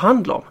fattar vad det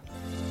handlar om.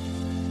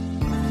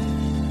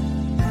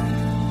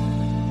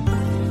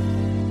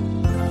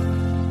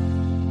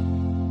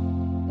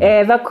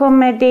 Vad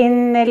kommer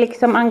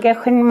din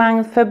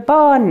engagemang för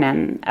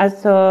barnen?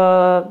 Alltså...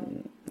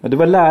 Ja, du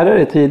var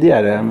lärare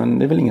tidigare, men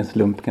det är väl ingen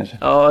slump kanske?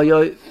 Ja,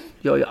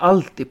 jag har ju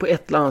alltid på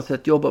ett eller annat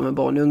sätt jobbat med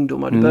barn och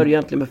ungdomar. Det började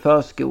egentligen med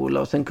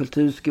förskola och sen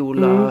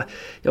kulturskola.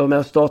 Jag var med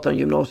och startade en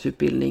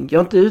gymnasieutbildning. Jag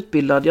är inte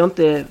utbildad, jag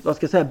är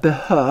inte,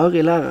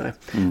 behörig lärare.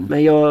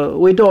 Men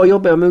och idag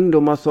jobbar jag med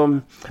ungdomar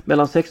som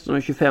mellan 16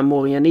 och 25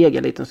 år i en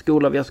egen liten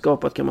skola vi har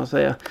skapat, kan man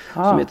säga.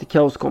 Som heter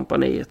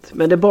Kaoskompaniet.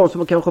 Men det är barn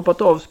som kanske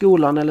hoppat av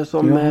skolan eller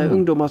som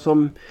ungdomar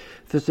som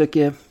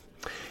försöker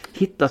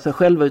hitta sig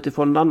själva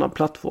utifrån en annan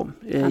plattform.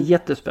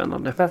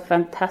 Jättespännande. Vad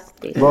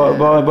fantastiskt.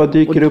 Vad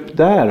dyker upp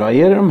där då?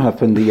 Är det de här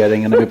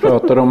funderingarna vi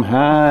pratar om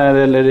här,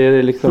 eller är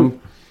det liksom...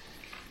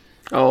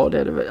 Ja, det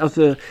är det.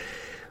 Alltså,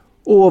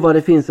 vad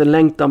det finns en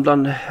längtan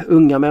bland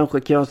unga människor,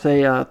 kan jag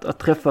säga, att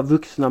träffa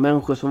vuxna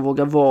människor som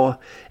vågar vara,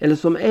 eller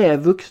som är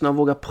vuxna och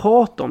vågar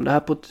prata om det här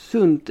på ett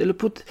sunt, eller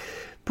på ett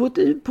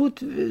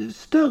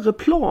större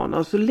plan,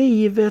 alltså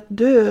livet,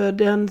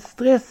 döden,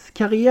 stress,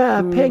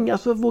 karriär, pengar,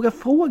 alltså våga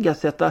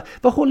frågasätta,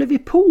 vad håller vi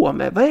på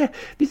med?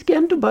 Vi ska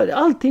ändå bara,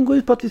 allting går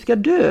ut på att vi ska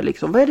dö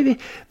liksom. Vad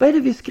är det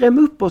vi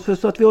skrämmer upp oss för,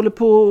 så att vi håller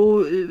på,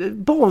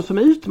 barn som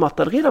är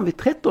utmattade redan vid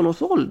 13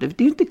 års ålder,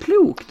 det är ju inte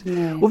klokt.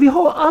 Nej. Och vi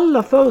har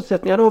alla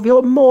förutsättningar då, vi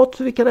har mat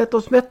så vi kan äta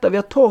oss mätta, vi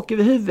har tak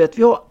över huvudet,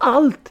 vi har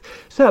allt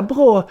så här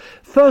bra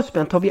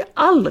förspänt har vi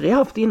aldrig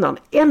haft innan.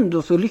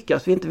 Ändå så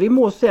lyckas vi inte. Vi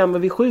mår sämre,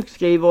 vi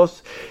sjukskriver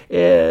oss.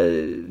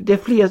 Det är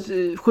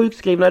fler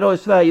sjukskrivna idag i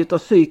Sverige utav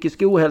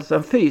psykisk ohälsa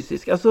än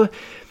fysisk. Alltså,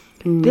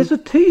 det är så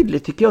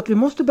tydligt tycker jag att vi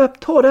måste börja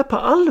ta det här på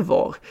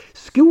allvar.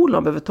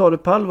 Skolan behöver ta det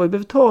på allvar. Vi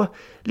behöver ta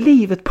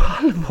livet på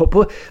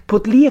allvar på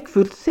ett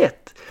lekfullt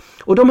sätt.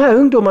 Och de här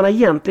ungdomarna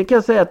egentligen, kan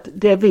jag säga att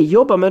det vi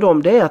jobbar med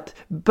dem, det är att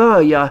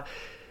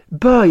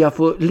börja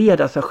få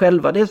leda sig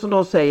själva. Det är som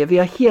de säger, vi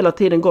har hela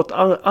tiden gått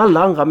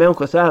alla andra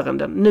människors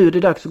ärenden. Nu är det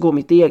dags att gå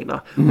mitt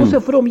egna. Och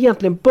så får de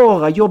egentligen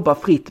bara jobba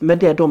fritt med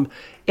det de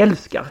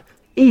älskar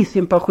i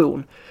sin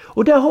passion.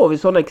 Och där har vi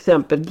sådana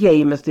exempel,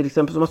 gamers till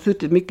exempel, som har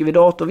suttit mycket vid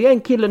datorn. Vi har en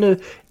kille nu,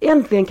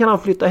 äntligen kan han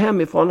flytta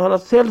hemifrån. Han har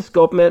ett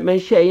sällskap med en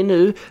tjej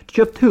nu,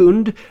 köpt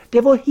hund.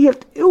 Det var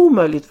helt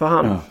omöjligt för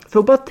han. För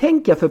att bara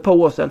tänka för ett par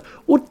år sedan.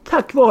 Och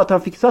tack vare att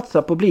han fick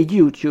satsa på att bli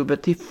YouTuber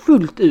till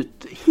fullt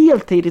ut,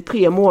 heltid i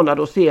 3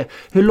 månader och se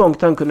hur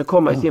långt han kunde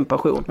komma i sin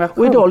passion.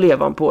 Och idag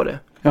lever han på det.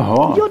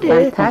 Jaha, ja, det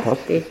är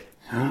fantastiskt.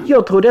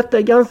 Jag tror detta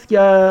är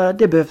ganska,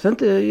 det behövs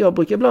inte, jag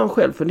brukar ibland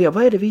själv fundera,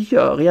 vad är det vi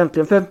gör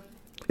egentligen? För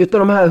utav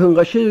de här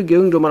 120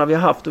 ungdomarna vi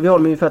har haft, och vi har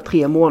dem ungefär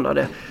 3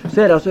 månader,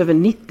 så är det alltså över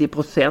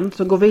 90%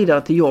 som går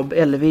vidare till jobb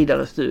eller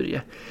vidare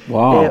studier.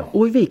 Wow.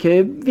 Och vi kan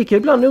ju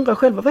ibland undra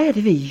själva, vad är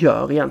det vi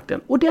gör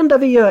egentligen? Och det enda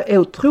vi gör är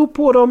att tro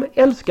på dem,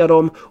 älska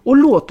dem och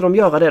låta dem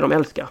göra det de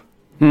älskar.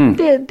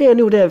 Det är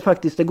nog det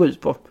faktiskt det går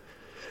ut på.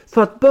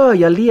 För att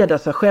börja leda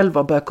sig själva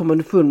och börja komma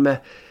underfund med,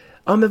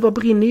 ja, men vad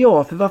brinner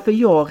jag för? Varför är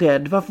jag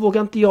rädd? Varför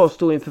vågar inte jag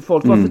stå inför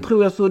folk? Varför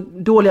tror jag så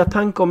dåliga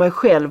tankar om mig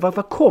själv?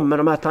 Varför kommer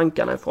de här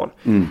tankarna ifrån?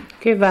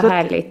 Gud vad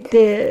härligt.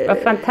 Vad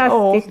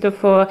fantastiskt att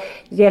få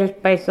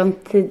hjälpa i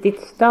sånt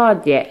tidigt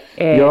stadie.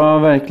 Ja,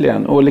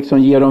 verkligen. Och liksom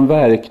ge dem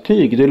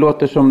verktyg. Det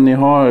låter som ni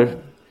har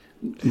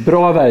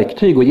bra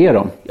verktyg att ge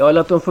dem. Ja,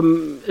 eller att de får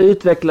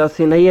utveckla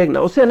sina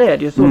egna. Och sen är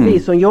det ju så, vi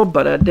som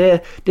jobbar där,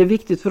 det är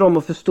viktigt för dem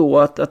att förstå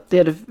att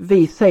det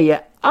vi säger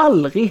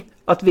aldrig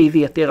att vi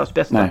vet deras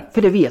bästa. Nej.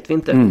 För det vet vi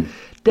inte.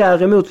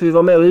 Däremot får vi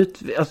vara med och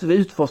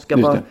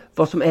utforska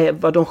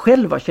vad de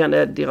själva känner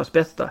är deras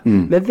bästa.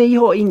 Men vi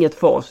har inget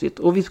facit.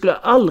 Och vi skulle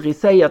aldrig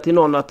säga till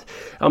någon att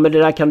ja, men det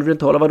där kan du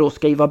inte hålla, vadå,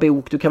 skriva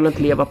bok, du kan väl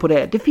inte leva på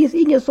det. Det finns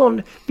ingen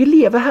sån, vi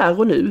lever här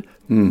och nu.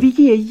 Vi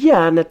ger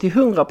hjärnet till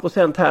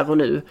 100% här och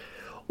nu.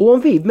 Och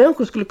om vi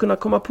människor skulle kunna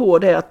komma på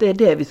det, att det är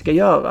det vi ska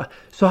göra,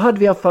 så hade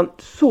vi haft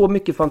så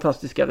mycket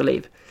fantastiskare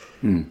liv.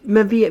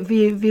 Men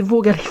vi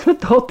vågar liksom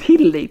inte ha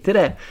tillit till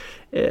det.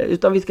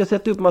 Utan vi ska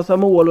sätta upp massa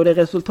mål och det är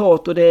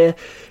resultat och det är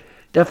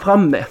där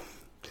framme.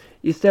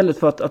 Istället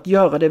för att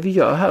göra det vi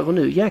gör här och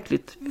nu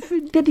jäkligt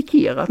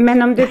dedikerat.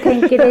 Men om du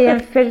tänker dig en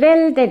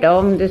förälder då,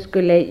 om du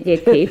skulle ge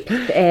tips,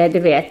 du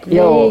vet, vi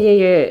är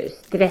ju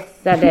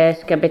stressade,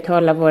 ska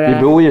betala våra...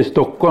 Vi bor ju i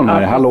Stockholm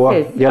här, hallå,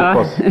 hjälp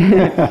oss.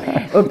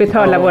 Och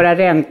betala våra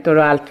räntor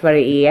och allt vad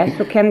det är,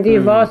 så kan det ju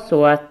vara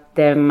så att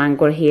man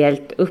går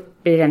helt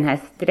upp i den här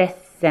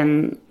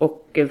stressen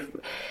och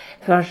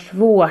för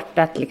svårt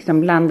att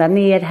liksom landa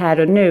ner här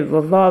och nu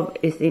och vara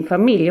i sin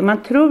familj. Och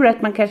man tror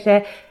att man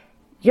kanske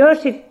gör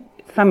sitt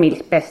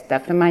familjs bästa,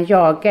 för man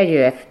jagar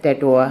ju efter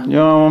då...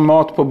 Ja,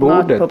 mat på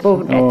bordet. Mat på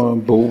bordet. Ja,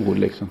 bord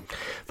liksom.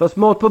 Fast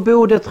mat på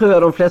bordet tror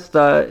jag de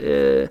flesta...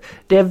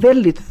 det är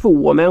väldigt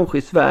få människor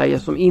i Sverige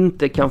som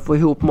inte kan få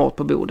ihop mat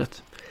på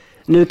bordet.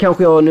 Nu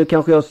kanske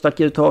jag stack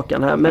ut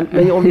hakan här,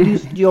 men om du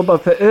just jobbar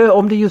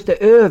om det just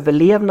är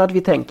överlevnad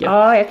vi tänker.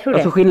 Ja, jag tror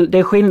det. Alltså det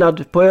är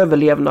skillnad på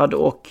överlevnad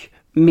och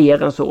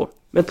mer än så.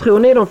 Men tror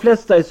ni de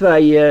flesta i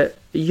Sverige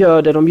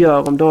gör det de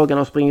gör om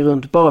dagarna och springer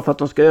runt bara för att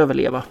de ska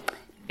överleva?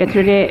 Jag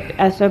tror det,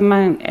 alltså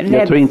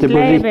jag tror inte på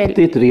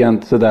riktigt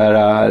rent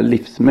sådär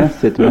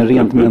livsmässigt, men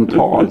rent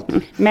mentalt.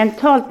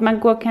 Mentalt, man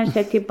går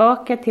kanske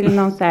tillbaka till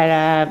någon så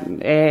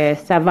här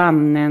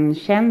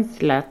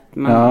savannen-känsla, att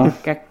man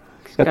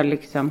ska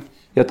liksom...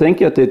 Jag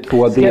tänker att det är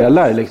två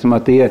delar, liksom,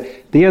 att det är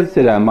dels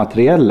det där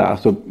materiella,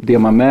 alltså det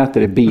man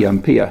mäter är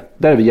BNP,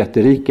 där är vi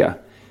jätterika.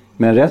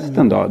 Men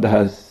resten då, det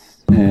här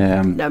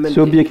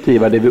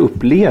subjektiva, det vi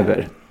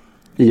upplever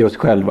i oss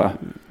själva.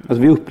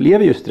 Alltså vi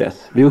upplever ju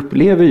stress. Vi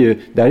upplever ju,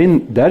 där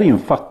är ju en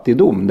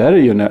fattigdom. Där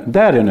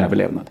är en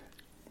överlevnad.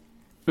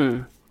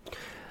 Mm.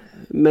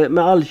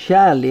 Med all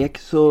kärlek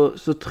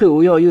så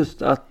tror jag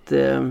just att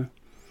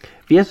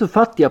vi är så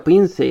fattiga på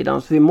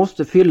insidan så vi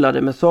måste fylla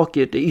det med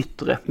saker i det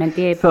yttre.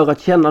 För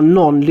att känna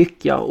någon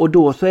lycka. Och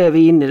då så är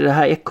vi inne i det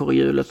här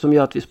ekorrhjulet som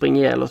gör att vi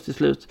springer ihjäl oss till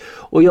slut.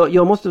 Och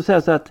jag måste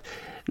säga så att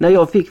när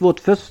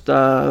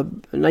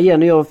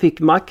Jenny och jag fick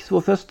Max,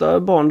 vår första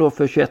barn då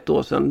för 21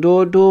 år sedan,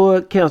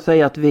 då kan jag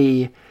säga att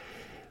vi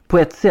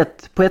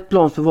på ett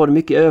plan så var det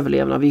mycket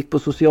överlevnad. Vi gick på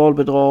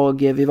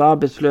socialbidrag, vi var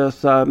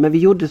arbetslösa, men vi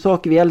gjorde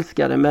saker vi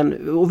älskade.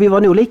 Och vi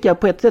var nog lika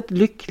på ett sätt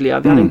lyckliga.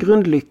 Vi hade en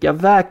grundlycka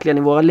verkligen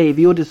i våra liv.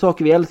 Vi gjorde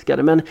saker vi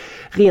älskade, men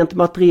rent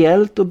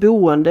materiellt och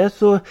boende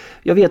så,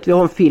 jag vet vi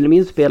har en film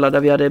inspelad där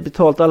vi hade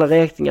betalt alla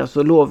räkningar,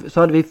 så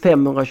hade vi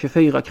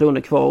 524 kronor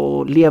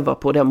kvar att leva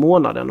på den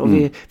månaden. Och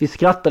vi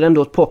skrattade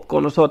ändå åt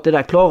popcorn och sa att det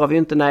där klarar vi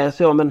inte. Nej,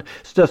 så men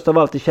störst av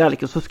allt är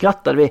kärlek. Och så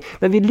skrattade vi.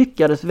 Men vi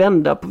lyckades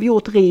vända. Vi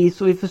åt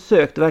ris och vi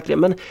försökte verkligen.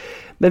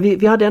 Men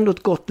vi hade ändå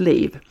ett gott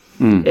liv.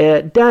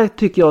 Där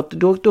tycker jag att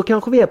då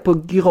kanske vi är på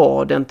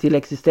graden till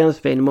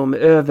existensminimum,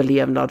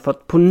 överlevnad, för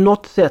att på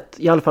något sätt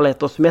i alla fall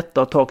äta oss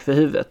mätta och tak för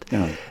huvudet. Ja.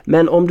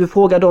 Men om du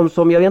frågar dem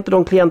som, jag vet inte,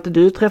 de klienter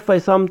du träffar i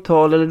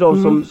samtal eller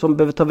de som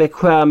behöver ta väck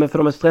skärmen för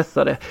de är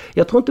stressade.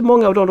 Jag tror inte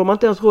många av dem, de har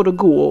inte ens råd att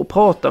gå och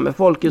prata med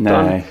folk,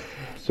 utan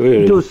så är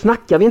det. Då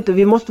snackar vi inte,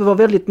 vi måste vara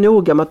väldigt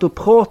noga med att då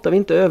pratar vi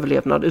inte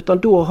överlevnad, utan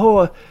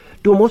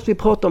då måste vi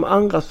prata om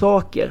andra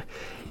saker.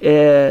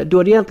 Då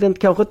är det egentligen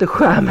kanske inte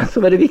skärmen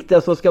som är det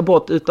viktiga som ska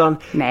bort, utan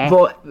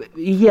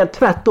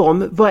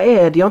tvärtom, vad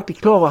är det jag inte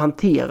klarar att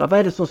hantera? Vad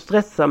är det som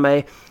stressar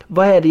mig?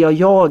 Vad är det jag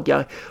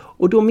jagar?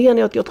 Och då menar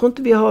jag att jag tror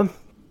inte vi har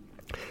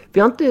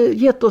inte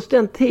gett oss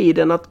den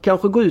tiden att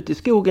kanske gå ut i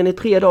skogen i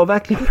 3 dagar och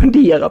verkligen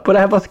fundera på det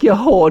här. Vad ska jag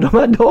ha de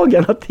här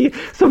dagarna till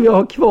som jag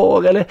har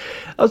kvar? Eller,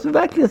 alltså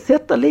verkligen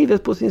sätta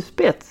livet på sin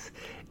spets.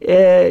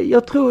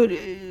 Jag tror,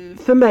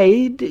 för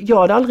mig, jag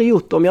hade aldrig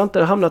gjort det om jag inte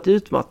hade hamnat i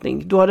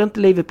utmattning. Då hade inte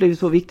livet blivit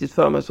så viktigt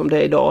för mig som det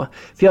är idag.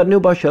 För jag hade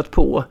nog bara kört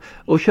på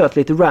och kört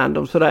lite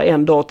random sådär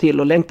en dag till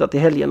och längtat till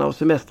helgerna och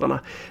semestrarna.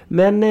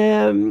 Men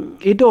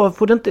idag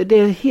får det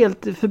är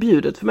helt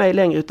förbjudet för mig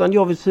längre, utan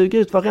jag vill suga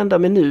ut varenda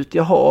minut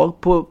jag har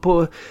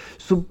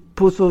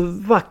på så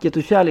vackert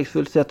och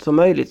kärleksfullt sätt som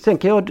möjligt. Sen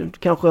kan jag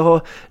kanske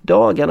ha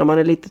dagar när man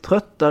är lite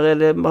tröttare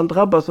eller man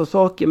drabbas av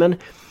saker,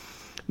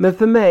 men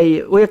för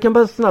mig, och jag kan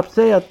bara snabbt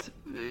säga att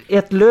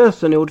ett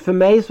lösenord för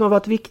mig som har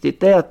varit viktigt,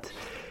 det är att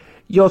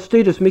jag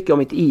styrdes mycket av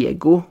mitt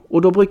ego.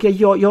 Och då brukar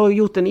jag har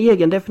gjort en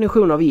egen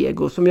definition av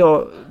ego som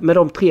jag, med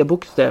de 3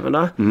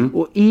 bokstäverna.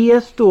 Och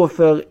E står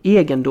för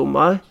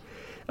egendomar.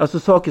 Alltså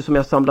saker som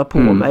jag samlar på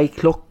mig.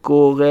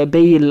 Klockor,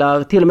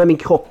 bilar, till och med min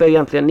kropp är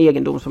egentligen en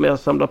egendom som jag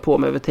samlar på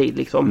mig över tid.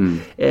 Liksom,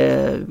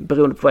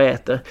 beroende på vad jag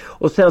äter.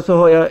 Och sen så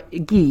har jag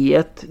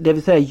G, det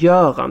vill säga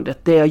görandet.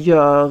 Det jag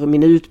gör,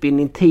 min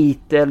utbildning,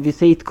 titel,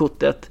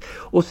 visitkortet.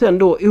 Och sen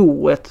då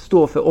O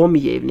står för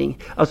omgivning.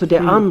 Alltså det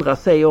andra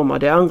säger om mig,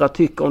 det andra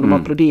tycker om de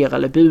applåderar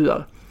eller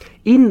buar.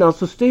 Innan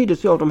så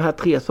styrdes jag av de här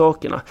 3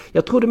 sakerna.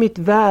 Jag trodde mitt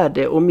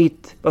värde och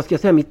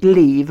mitt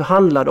liv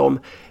handlade om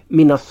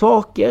mina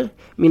saker,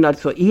 mina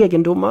alltså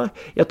egendomar.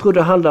 Jag trodde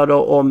det handlade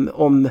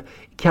om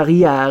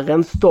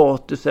karriären,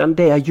 statusen,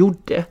 det jag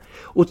gjorde.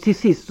 Och till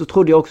sist så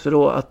trodde jag också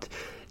då att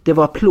det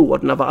var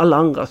applåderna vad alla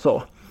andra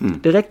sa.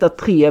 Det räckte att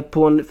 3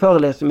 på en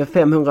föreläsning med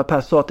 500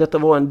 personer sa att detta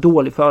var en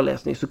dålig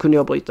föreläsning, så kunde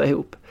jag bryta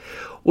ihop.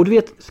 Och du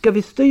vet, ska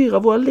vi styra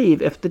våra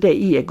liv efter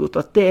det egot,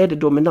 att det är det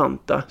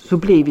dominanta, så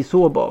blir vi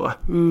sårbara.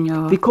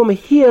 Vi kommer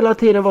hela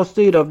tiden vara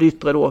styrda av det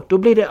yttre då. Då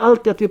blir det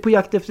alltid att vi är på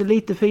jakt efter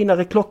lite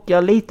finare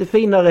klocka, lite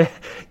finare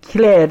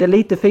kläder,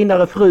 lite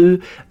finare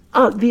fru.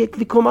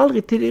 Vi kommer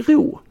aldrig till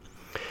ro.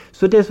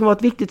 Så det som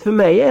varit viktigt för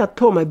mig är att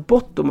ta mig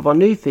bortom och vara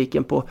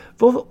nyfiken på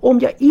om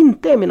jag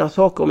inte är mina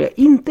saker, om jag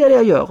inte är det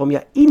jag gör, om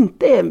jag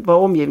inte är vad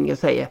omgivningen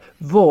säger,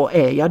 vad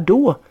är jag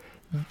då?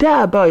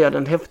 Där börjar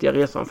den häftiga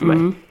resan för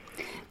mig.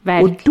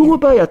 Verkligen. Och då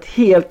börjar ett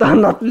helt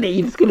annat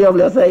liv, skulle jag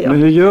vilja säga.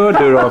 Men hur gör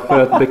du då för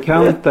att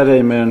bekanta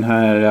dig med den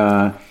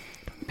här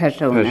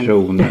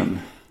personen?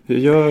 Hur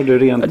gör du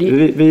rent?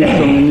 Vi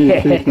som är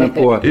nyfikna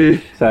på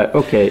så här,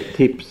 okej,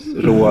 tips,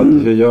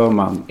 råd, hur gör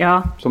man?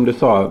 Ja. Som du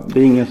sa, det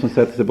är ingen som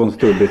sätter sig på en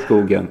stubbe i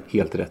skogen,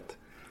 helt rätt.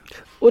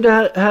 Och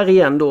det här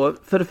igen då,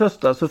 för det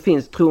första så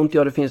tror inte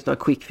jag det finns några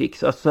quick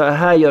fix. Alltså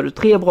här gör du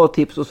 3 bra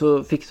tips och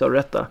så fixar du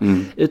detta.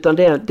 Utan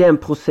det är en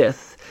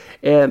process.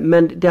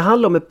 Men det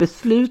handlar om ett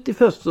beslut i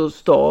första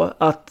stad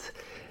att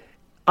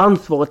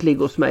ansvaret ligger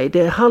hos mig.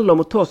 Det handlar om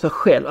att ta sig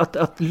själv.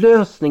 Att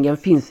lösningen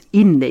finns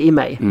inne i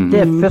mig. Det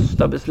är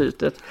första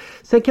beslutet.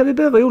 Sen kan vi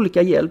behöva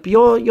olika hjälp.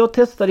 Jag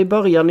testade i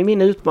början i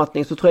min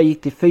utmattning, så tror jag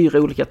gick till 4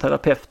 olika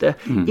terapeuter.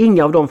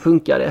 Inga av dem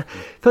funkade.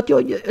 För att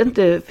jag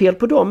inte fel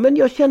på dem, men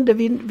jag kände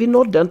vi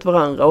nådde inte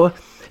varandra. Och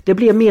det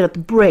blev mer ett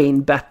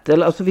brain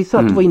battle. Alltså vi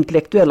satt och var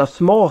intellektuella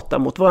smarta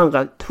mot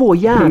varandra. 2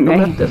 hjärnor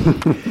möttes.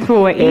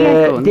 2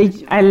 egon?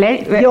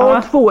 Eller?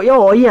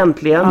 Ja,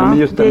 egentligen. Ja, men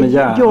just det med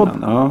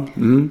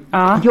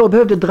hjärnan. Jag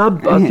behövde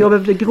drabbas. Jag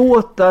behövde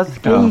gråta,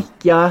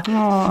 skrika,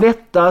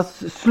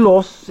 svettas,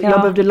 slåss.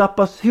 Jag behövde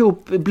lappas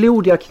ihop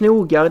blodiga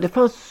knogar. Det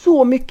fanns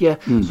så mycket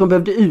som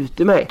behövde ut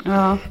i mig.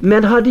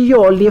 Men hade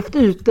jag levt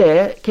ut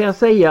det, kan jag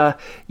säga,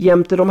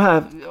 jämte de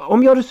här,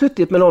 om jag hade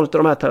suttit med någon av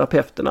de här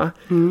terapeuterna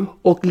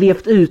och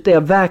levt ut det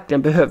jag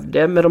verkligen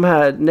behövde med de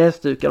här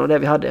näsdukarna och det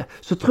vi hade,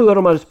 så tror jag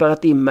de hade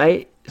spärrat in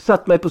mig,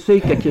 satt mig på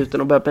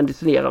psykakuten och börjat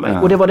medicinera mig.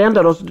 Och det var det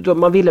enda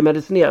man ville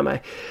medicinera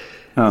mig.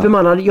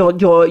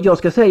 För jag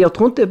ska säga, jag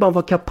tror inte man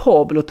var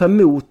kapabel att ta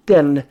emot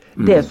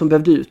det som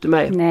behövde ut ur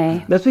mig.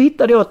 Nej. Men så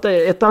hittade jag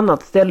ett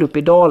annat ställe uppe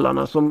i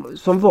Dalarna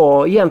som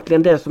var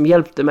egentligen det som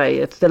hjälpte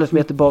mig. Ett ställe som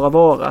heter Bara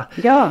Vara.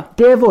 Ja.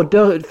 Det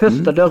var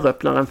första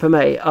dörröppnaren för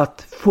mig,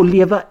 att få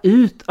leva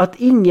ut, att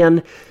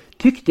ingen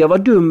tyckte jag var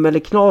dum eller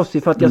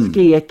knasig för att jag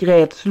skrek,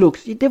 grät,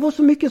 slogs. Det var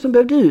så mycket som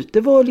behövde ut.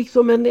 Det var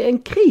liksom en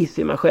kris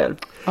i mig själv.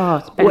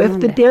 Och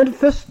efter den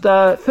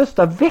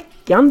första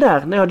veckan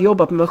där, när jag hade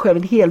jobbat med mig själv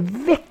en hel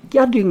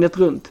vecka dygnet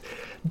runt,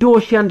 då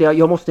kände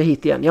jag måste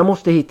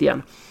hit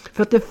igen.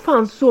 För att det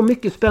fanns så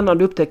mycket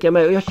spännande att upptäcka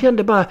mig. Och jag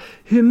kände bara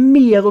hur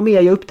mer och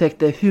mer jag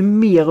upptäckte, hur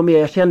mer och mer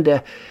jag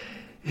kände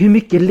hur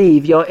mycket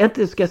liv jag,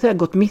 inte ska säga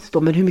gått miste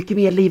om, men hur mycket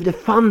mer liv det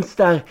fanns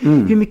där.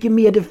 Hur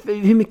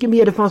mycket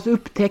mer det fanns att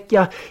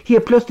upptäcka.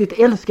 Helt plötsligt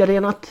älskade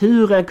jag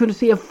naturen. Jag kunde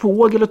se en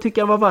fågel och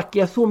tycka den var vacker.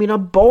 Jag såg mina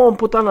barn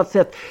på ett annat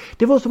sätt.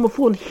 Det var som att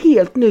få en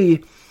helt ny,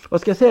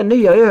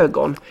 nya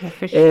ögon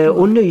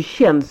och ny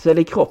känsel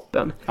i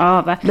kroppen.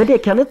 Men det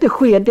kan inte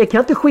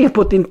ske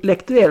på ett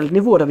intellektuell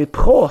nivå där vi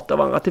pratar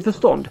varandra till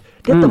förstånd.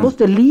 Detta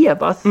måste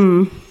levas.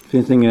 Det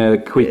finns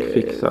inget quick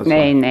fix alltså.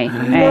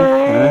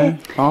 Nej.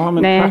 Ja,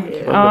 men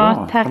nej.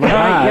 Tack.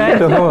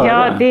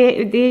 Tack.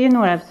 Det är ju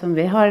några som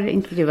vi har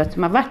intervjuat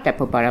som har varit där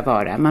på Bara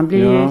Vara. Man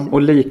blir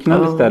och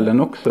liknande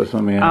ställen också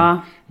som är...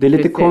 det är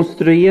lite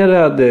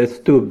konstruerade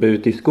stubbe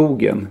ute i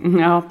skogen.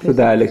 Så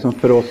där liksom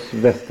för oss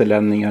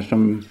västerlänningar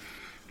som...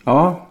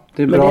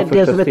 Det är bra. Men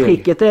det som är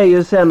tricket är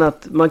ju sen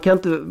att man kan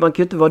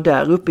inte vara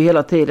där uppe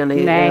hela tiden.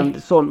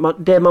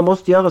 Det man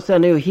måste göra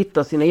sen är att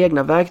hitta sina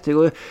egna verktyg.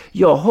 Och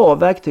jag har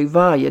verktyg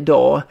varje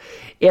dag.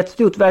 Ett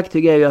stort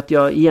verktyg är ju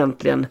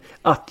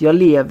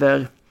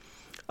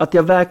att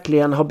jag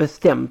verkligen har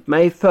bestämt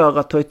mig för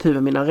att ta itu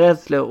med mina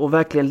rädslor och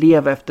verkligen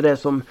leva efter det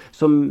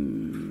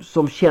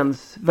som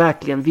känns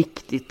verkligen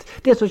viktigt.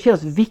 Det som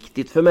känns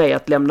viktigt för mig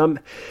att lämna.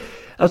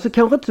 Alltså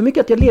kanske inte så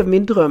mycket att jag lever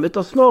min dröm,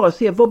 utan snarare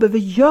se vad behöver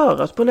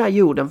göras på den här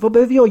jorden. Vad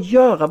behöver jag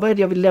göra? Vad är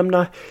det jag vill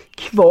lämna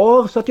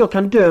kvar så att jag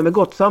kan dö med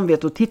gott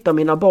samvete och titta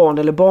mina barn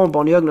eller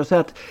barnbarn i ögonen och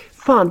säga att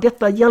fan,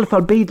 detta i alla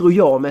fall bidrog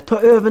jag med. Ta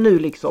över nu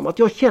liksom. Att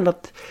jag känner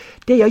att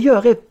det jag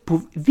gör är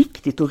på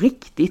viktigt och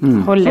riktigt.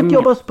 Så att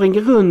jag bara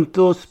springer runt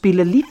och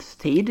spiller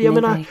livstid. Jag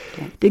menar,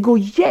 det går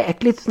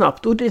jäkligt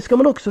snabbt. Och det ska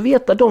man också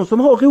veta. De som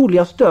har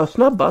roligast dör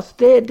snabbast.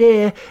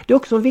 Det är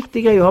också en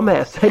viktig grej att ha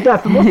med sig.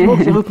 Därför måste man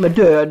också upp med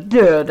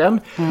döden.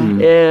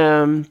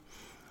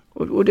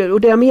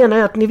 Och det jag menar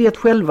är att ni vet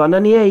själva, när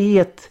ni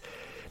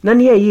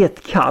är i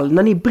ett kall,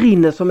 när ni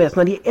brinner som mest,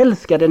 när ni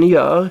älskar det ni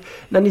gör,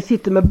 när ni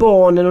sitter med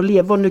barnen och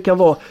lever vad det nu kan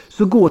vara,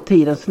 så går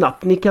tiden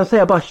snabbt. Ni kan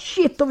säga bara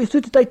shit, har vi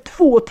suttit där i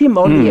 2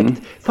 timmar och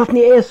lekt, för att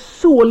ni är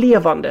så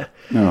levande.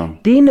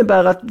 Det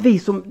innebär att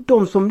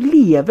de som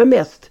lever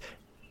mest,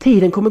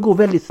 tiden kommer gå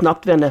väldigt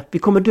snabbt, vänner. Vi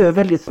kommer dö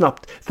väldigt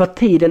snabbt för att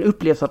tiden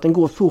upplevs att den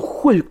går så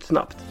sjukt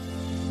snabbt.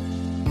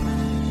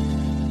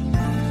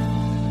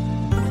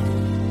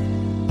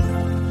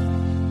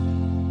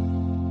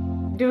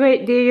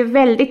 Det är ju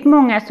väldigt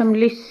många som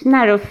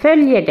lyssnar och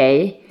följer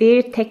dig. Det är ju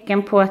ett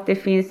tecken på att det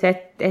finns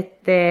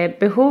ett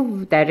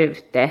behov där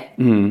ute.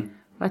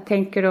 Vad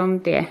tänker du om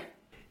det?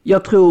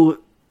 Jag tror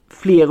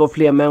fler och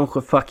fler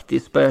människor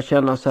faktiskt börjar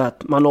känna så här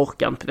att man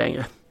orkar inte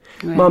längre.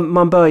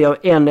 Man börjar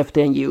en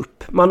efter en ge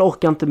upp. Man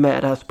orkar inte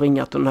med det här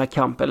springat och den här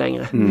kampen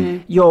längre.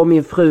 Jag och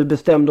min fru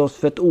bestämde oss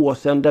för ett år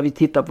sedan där vi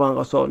tittade på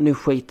varandra och sa, nu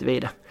skiter vi i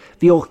det.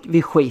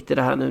 Vi skiter i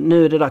det här nu.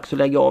 Nu är det dags att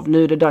lägga av.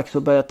 Nu är det dags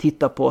att börja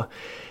titta på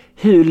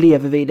hur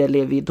lever vi det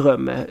vi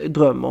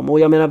drömmer om. Och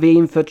jag menar, vi har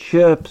infört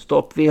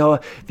köpstopp. Vi har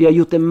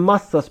gjort en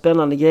massa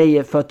spännande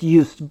grejer för att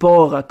just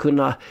bara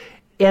kunna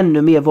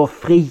ännu mer vara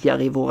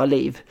friare i våra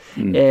liv.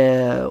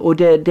 Och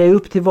det är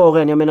upp till var och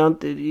en. Jag menar,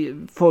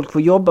 folk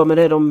får jobba med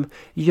det de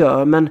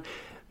gör.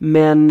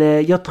 Men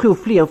jag tror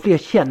fler och fler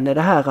känner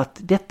det här att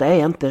detta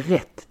är inte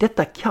rätt.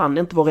 Detta kan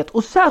inte vara rätt.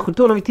 Och särskilt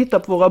då när vi tittar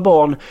på våra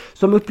barn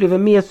som upplever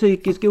mer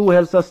psykisk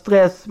ohälsa,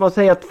 stress. Man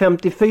säger att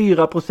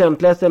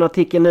 54%, läste en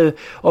artikel nu,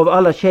 av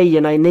alla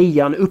tjejerna i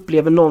 9:an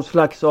upplever någon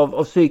slags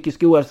av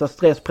psykisk ohälsa,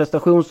 stress,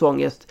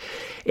 prestationsångest.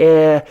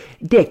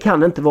 Det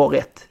kan inte vara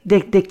rätt.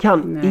 Det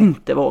kan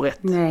inte vara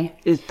rätt.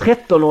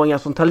 13-åringar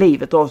som tar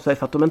livet av sig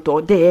för att de inte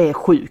har, det är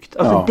sjukt.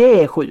 Alltså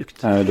det är sjukt.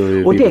 Ja,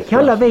 och det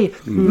kallar vi,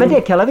 men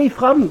det kallar vi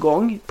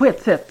framgång på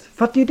ett sätt.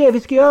 För att det är det vi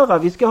ska göra.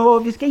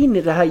 Vi ska in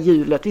i det här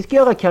hjulet. Vi ska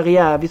göra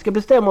karriär. Vi ska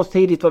bestämma oss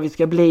tidigt vad vi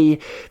ska bli.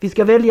 Vi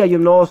ska välja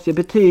gymnasie,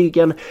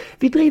 betygen.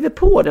 Vi driver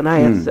på den här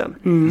hetsen.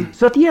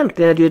 Så att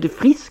egentligen är det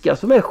friska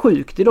som är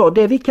sjukt idag.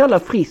 Det vi kallar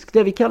frisk,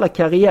 det vi kallar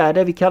karriär,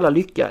 det vi kallar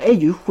lycka är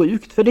ju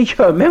sjukt. För det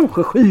gör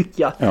människor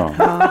sjuka. Ja,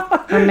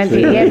 men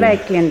det är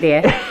verkligen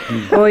det.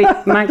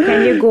 Och man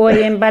kan ju gå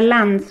i en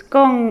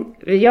balansgång.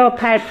 Jag och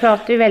Per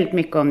pratar ju väldigt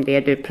mycket om det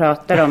du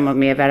pratar om och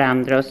med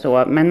varandra och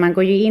så. Men man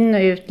går ju in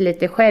och ut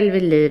lite själv i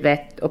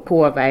livet och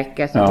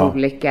påverkas av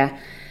olika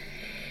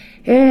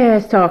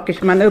saker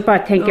som man bara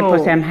tänker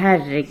på sen,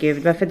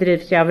 herregud, varför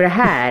drivs jag av det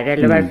här?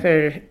 Eller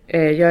varför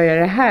gör jag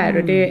det här?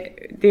 Och det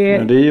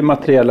är ju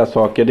materiella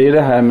saker. Det är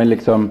det här med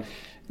liksom,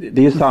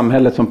 det är ju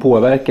samhället som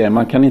påverkar.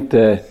 Man kan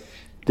inte,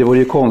 det vore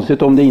ju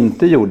konstigt om det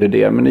inte gjorde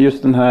det. Men det är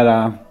just den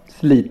här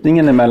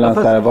slitningen emellan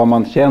så här, vad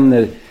man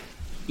känner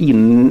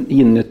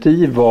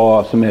inuti,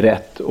 vad som är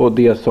rätt och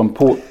det som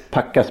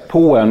packas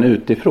på en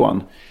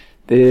utifrån.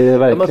 Det är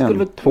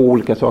verkligen två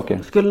olika saker.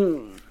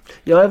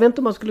 Jag vet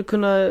inte om man skulle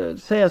kunna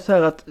säga så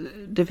här att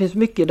det finns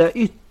mycket där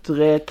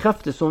yttre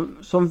krafter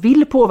som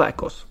vill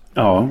påverka oss.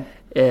 Ja.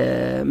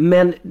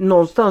 Men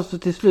någonstans så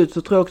till slut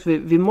så tror jag också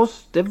vi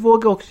måste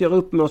våga också göra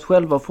upp med oss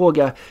själva och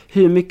fråga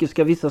hur mycket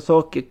ska vissa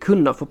saker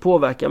kunna få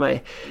påverka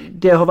mig.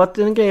 Det har varit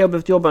en grej jag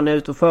behövt jobba när jag är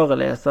ute och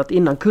föreläsa, att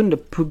innan kunde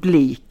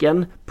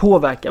publiken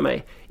påverka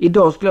mig.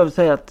 Idag skulle jag vilja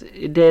säga att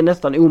det är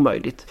nästan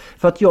omöjligt.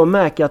 För att jag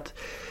märker att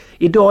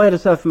idag är det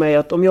så här för mig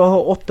att om jag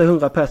har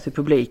 800 pers i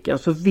publiken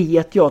så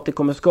vet jag att det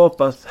kommer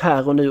skapas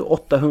här och nu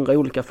 800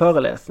 olika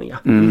föreläsningar.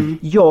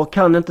 Jag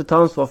kan inte ta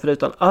ansvar för det,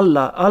 utan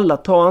alla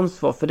tar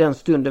ansvar för den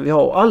stunden vi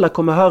har. Och alla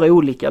kommer höra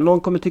olika. Någon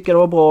kommer tycka det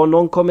var bra,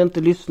 någon kommer inte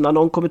lyssna,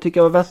 någon kommer tycka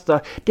det var värsta.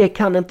 Det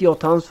kan inte jag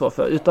ta ansvar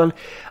för, utan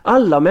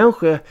alla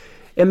människor.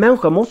 En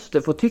människa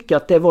måste få tycka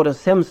att det var den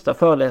sämsta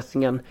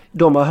föreläsningen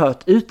de har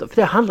hört utan. För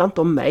det handlar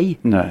inte om mig.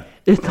 Nej.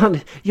 Utan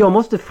jag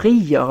måste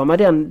frigöra mig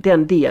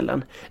den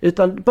delen.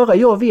 Utan bara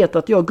jag vet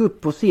att jag går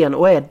upp på scen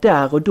och är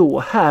där och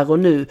då, här och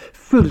nu,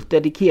 fullt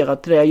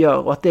dedikerad till det jag gör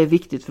och att det är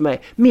viktigt för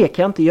mig. Mer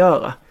kan jag inte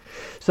göra.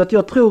 Så att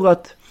jag tror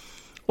att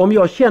om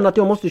jag känner att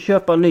jag måste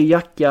köpa en ny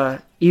jacka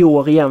i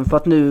år igen för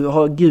att nu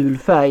ha gul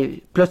färg,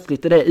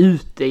 plötsligt är det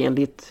ute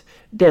enligt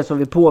det som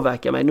vill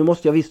påverka mig. Nu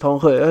måste jag visst ha en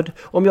röd.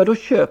 Om jag då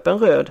köper en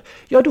röd,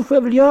 ja då får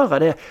jag väl göra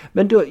det.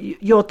 Men då,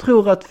 jag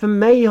tror att för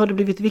mig har det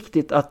blivit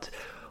viktigt att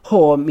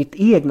ha mitt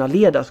egna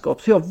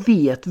ledarskap så jag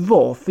vet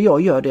varför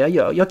jag gör det jag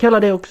gör. Jag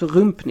kallar det också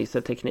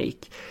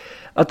rumpnisseteknik.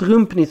 Att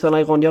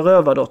rumpnissarna i Ronja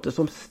Rövardotter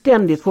som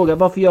ständigt frågar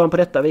varför gör han på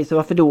detta viset,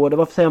 varför då, och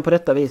varför säger han på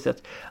detta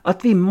viset.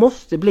 Att vi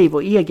måste bli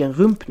vår egen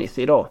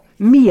rumpnisse idag.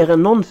 Mer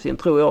än någonsin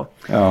tror jag.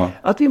 Ja.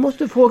 Att vi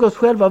måste fråga oss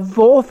själva,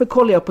 varför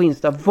kollar jag på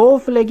Insta?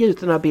 Varför lägger jag ut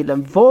den här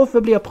bilden?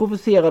 Varför blir jag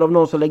provocerad av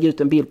någon som lägger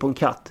ut en bild på en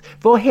katt?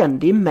 Vad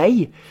händer i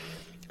mig?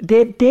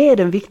 Det är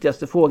den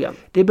viktigaste frågan.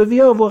 Det behöver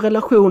göra våra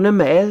relationer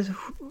med.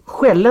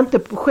 Skäll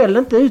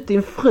inte ut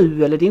din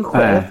fru eller din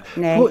chef.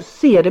 Nej.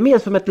 Se det mer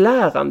som ett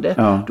lärande.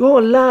 Ja. Du har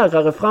en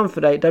lärare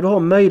framför dig där du har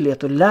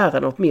möjlighet att lära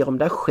något mer om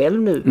dig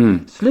själv nu.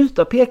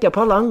 Sluta peka på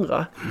alla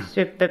andra.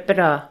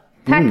 Superbra.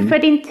 Tack för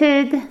din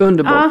tid.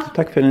 Underbart. Ja.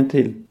 Tack för din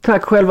tid.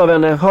 Tack själva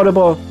vänner. Ha det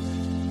bra.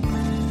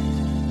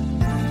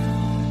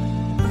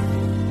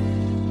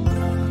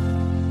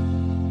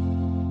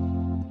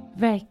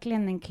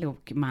 Verkligen en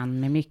klok man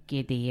med mycket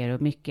idéer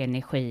och mycket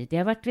energi. Det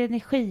har varit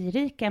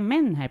energirika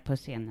män här på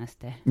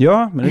senaste.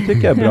 Ja, men det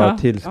tycker jag är bra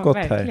tillskott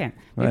ja, verkligen.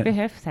 här. Det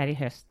behövs här i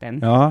hösten.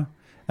 Ja,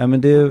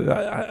 men det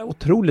är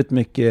otroligt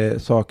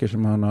mycket saker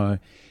som han har,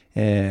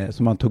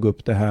 som han tog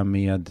upp det här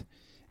med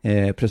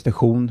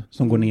prestation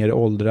som går ner i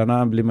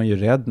åldrarna. Blir man ju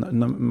rädd.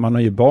 Man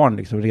har ju barn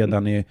liksom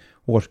redan i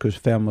årskurs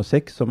 5 och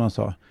 6 som man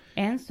sa.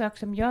 En sak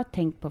som jag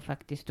tänkt på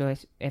faktiskt då,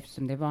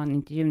 eftersom det var en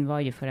intervju var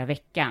ju förra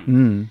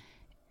veckan.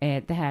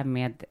 Det här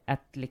med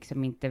att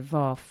liksom inte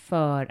vara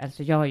för,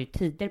 alltså jag har ju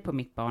tider på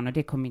mitt barn och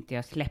det kommer inte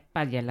jag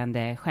släppa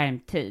gällande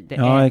skärmtid.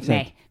 Ja, exakt.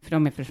 Nej, för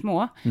de är för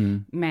små.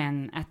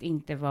 Men att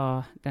inte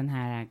vara den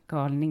här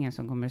galningen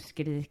som kommer och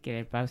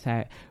skriker bara så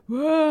här,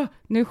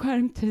 nu är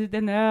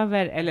skärmtiden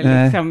över,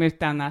 eller liksom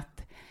utan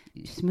att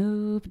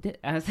smooth,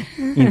 alltså.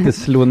 Inte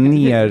slå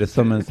ner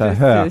som en så här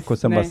hök och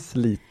sen bara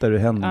sliter ur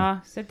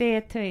händerna. Ja,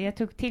 så jag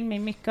tog till mig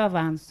mycket av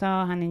vad han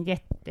sa. Han är en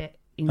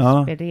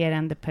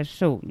jätteinspirerande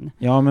person.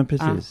 Ja, men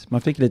precis.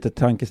 Man fick lite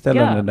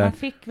tankeställande där. Ja, man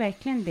fick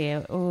verkligen det.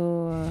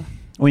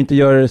 Och inte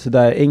göra det så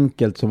där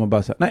enkelt som att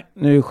bara säga, nej,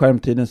 nu är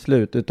skärmtiden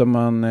slut. Utan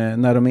man,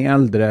 när de är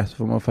äldre så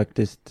får man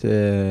faktiskt,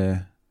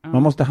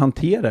 man måste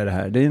hantera det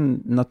här. Det är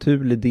en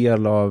naturlig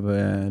del av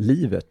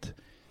livet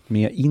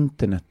med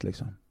internet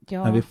liksom.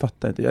 Ja. Nej, vi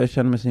fattar inte. Jag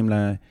känner mig så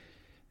himla...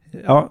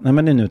 Ja, nej,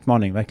 men det är en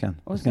utmaning, verkligen.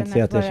 Och jag ska inte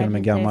säga att jag känner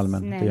mig gammal,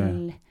 snäll, men det gör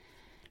jag.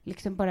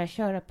 Liksom bara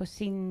köra på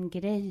sin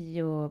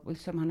grej och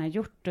som han har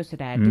gjort och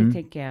sådär. Det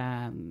tycker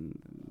jag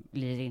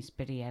blir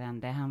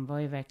inspirerande. Han var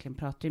ju verkligen,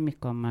 pratade ju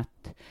mycket om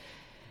att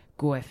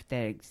gå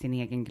efter sin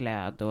egen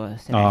glöd och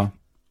sådär. Ja.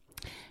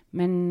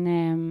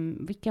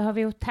 Men vilka har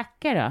vi att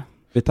tacka då?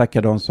 Vi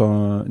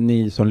tackar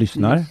ni som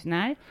lyssnar.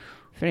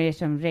 För er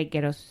som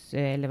reggar oss,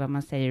 eller vad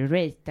man säger,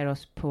 ratear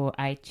oss på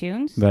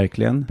iTunes.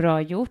 Verkligen.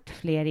 Bra gjort,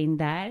 fler in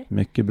där.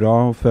 Mycket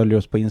bra, och följer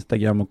oss på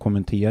Instagram och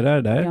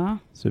kommenterar där. Ja.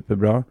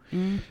 Superbra.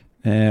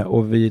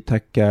 Och vi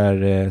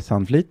tackar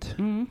Sandflit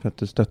för att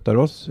du stöttar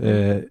oss.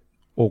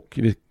 Och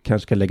vi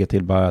kanske ska lägga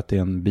till bara att det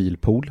är en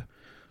bilpool.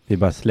 Vi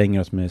bara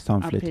slänger oss med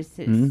Sandflit. Ja,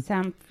 precis.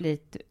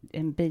 Sandflit,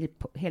 en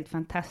helt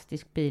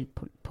fantastisk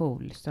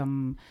bilpool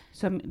som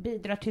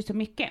bidrar till så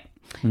mycket.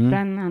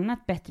 Bland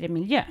annat bättre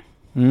miljö.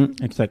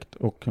 Exakt,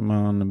 och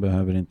man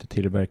behöver inte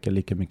tillverka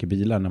lika mycket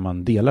bilar när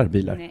man delar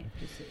bilar. Nej,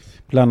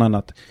 precis. Bland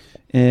annat.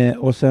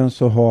 Och sen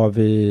så har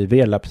vi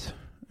VLabs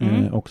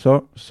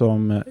också,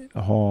 som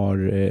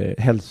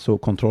har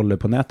hälsokontroller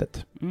på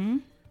nätet.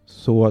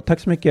 Så tack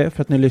så mycket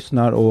för att ni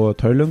lyssnar, och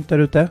ta det lugnt där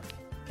ute.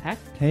 Tack.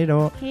 Hej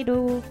då. Hej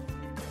då.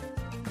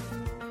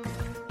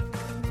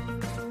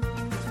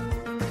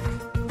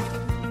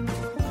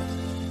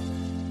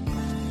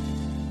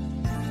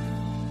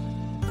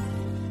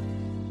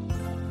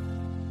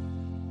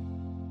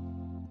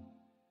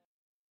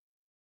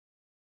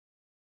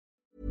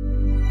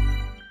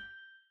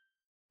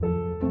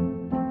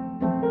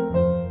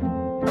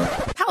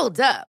 Hold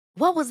up.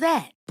 What was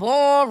that?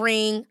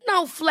 Boring.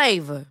 No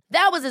flavor.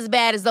 That was as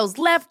bad as those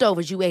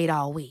leftovers you ate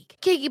all week.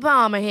 Keke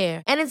Palmer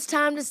here, and it's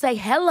time to say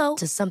hello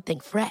to something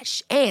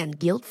fresh and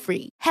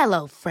guilt-free.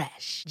 Hello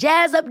Fresh.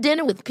 Jazz up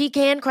dinner with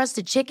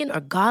pecan-crusted chicken or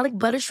garlic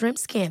butter shrimp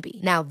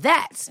scampi. Now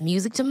that's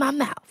music to my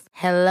mouth.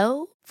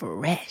 Hello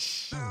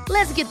Fresh.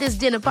 Let's get this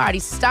dinner party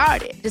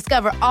started.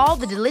 Discover all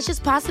the delicious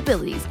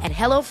possibilities at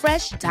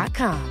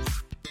hellofresh.com.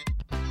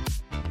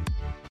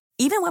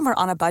 Even when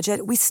we're on a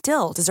budget, we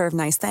still deserve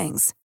nice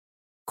things.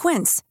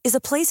 Quince is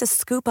a place to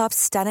scoop up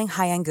stunning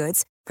high-end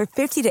goods for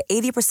 50 to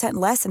 80%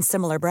 less than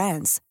similar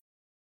brands.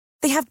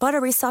 They have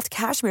buttery soft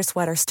cashmere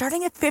sweaters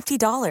starting at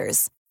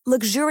 $50,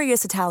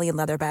 luxurious Italian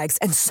leather bags,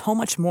 and so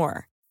much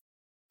more.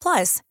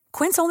 Plus,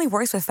 Quince only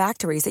works with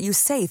factories that use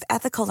safe,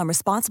 ethical, and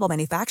responsible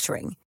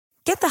manufacturing.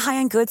 Get the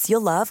high-end goods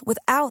you'll love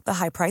without the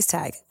high price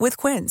tag with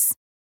Quince.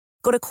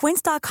 Go to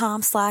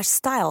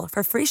quince.com/style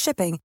for free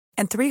shipping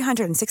and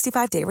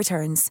 365-day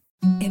returns.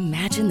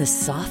 Imagine the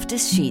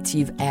softest sheets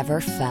you've ever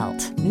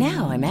felt.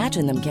 Now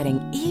imagine them getting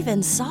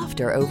even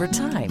softer over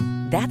time.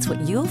 That's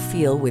what you'll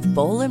feel with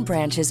Boll &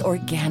 Branch's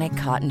organic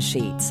cotton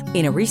sheets.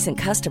 In a recent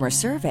customer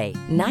survey,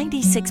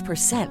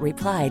 96%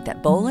 replied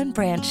that Boll &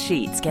 Branch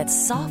sheets get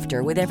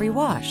softer with every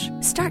wash.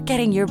 Start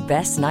getting your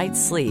best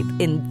night's sleep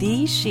in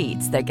these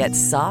sheets that get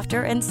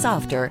softer and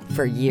softer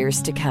for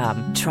years to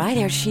come. Try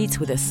their sheets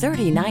with a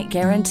 30-night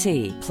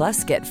guarantee.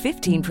 Plus, get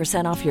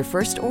 15% off your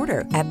first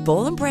order at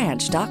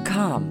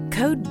bollandbranch.com.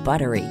 Code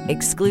BUTTERY.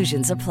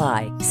 Exclusions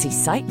apply. See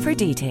site for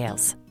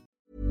details.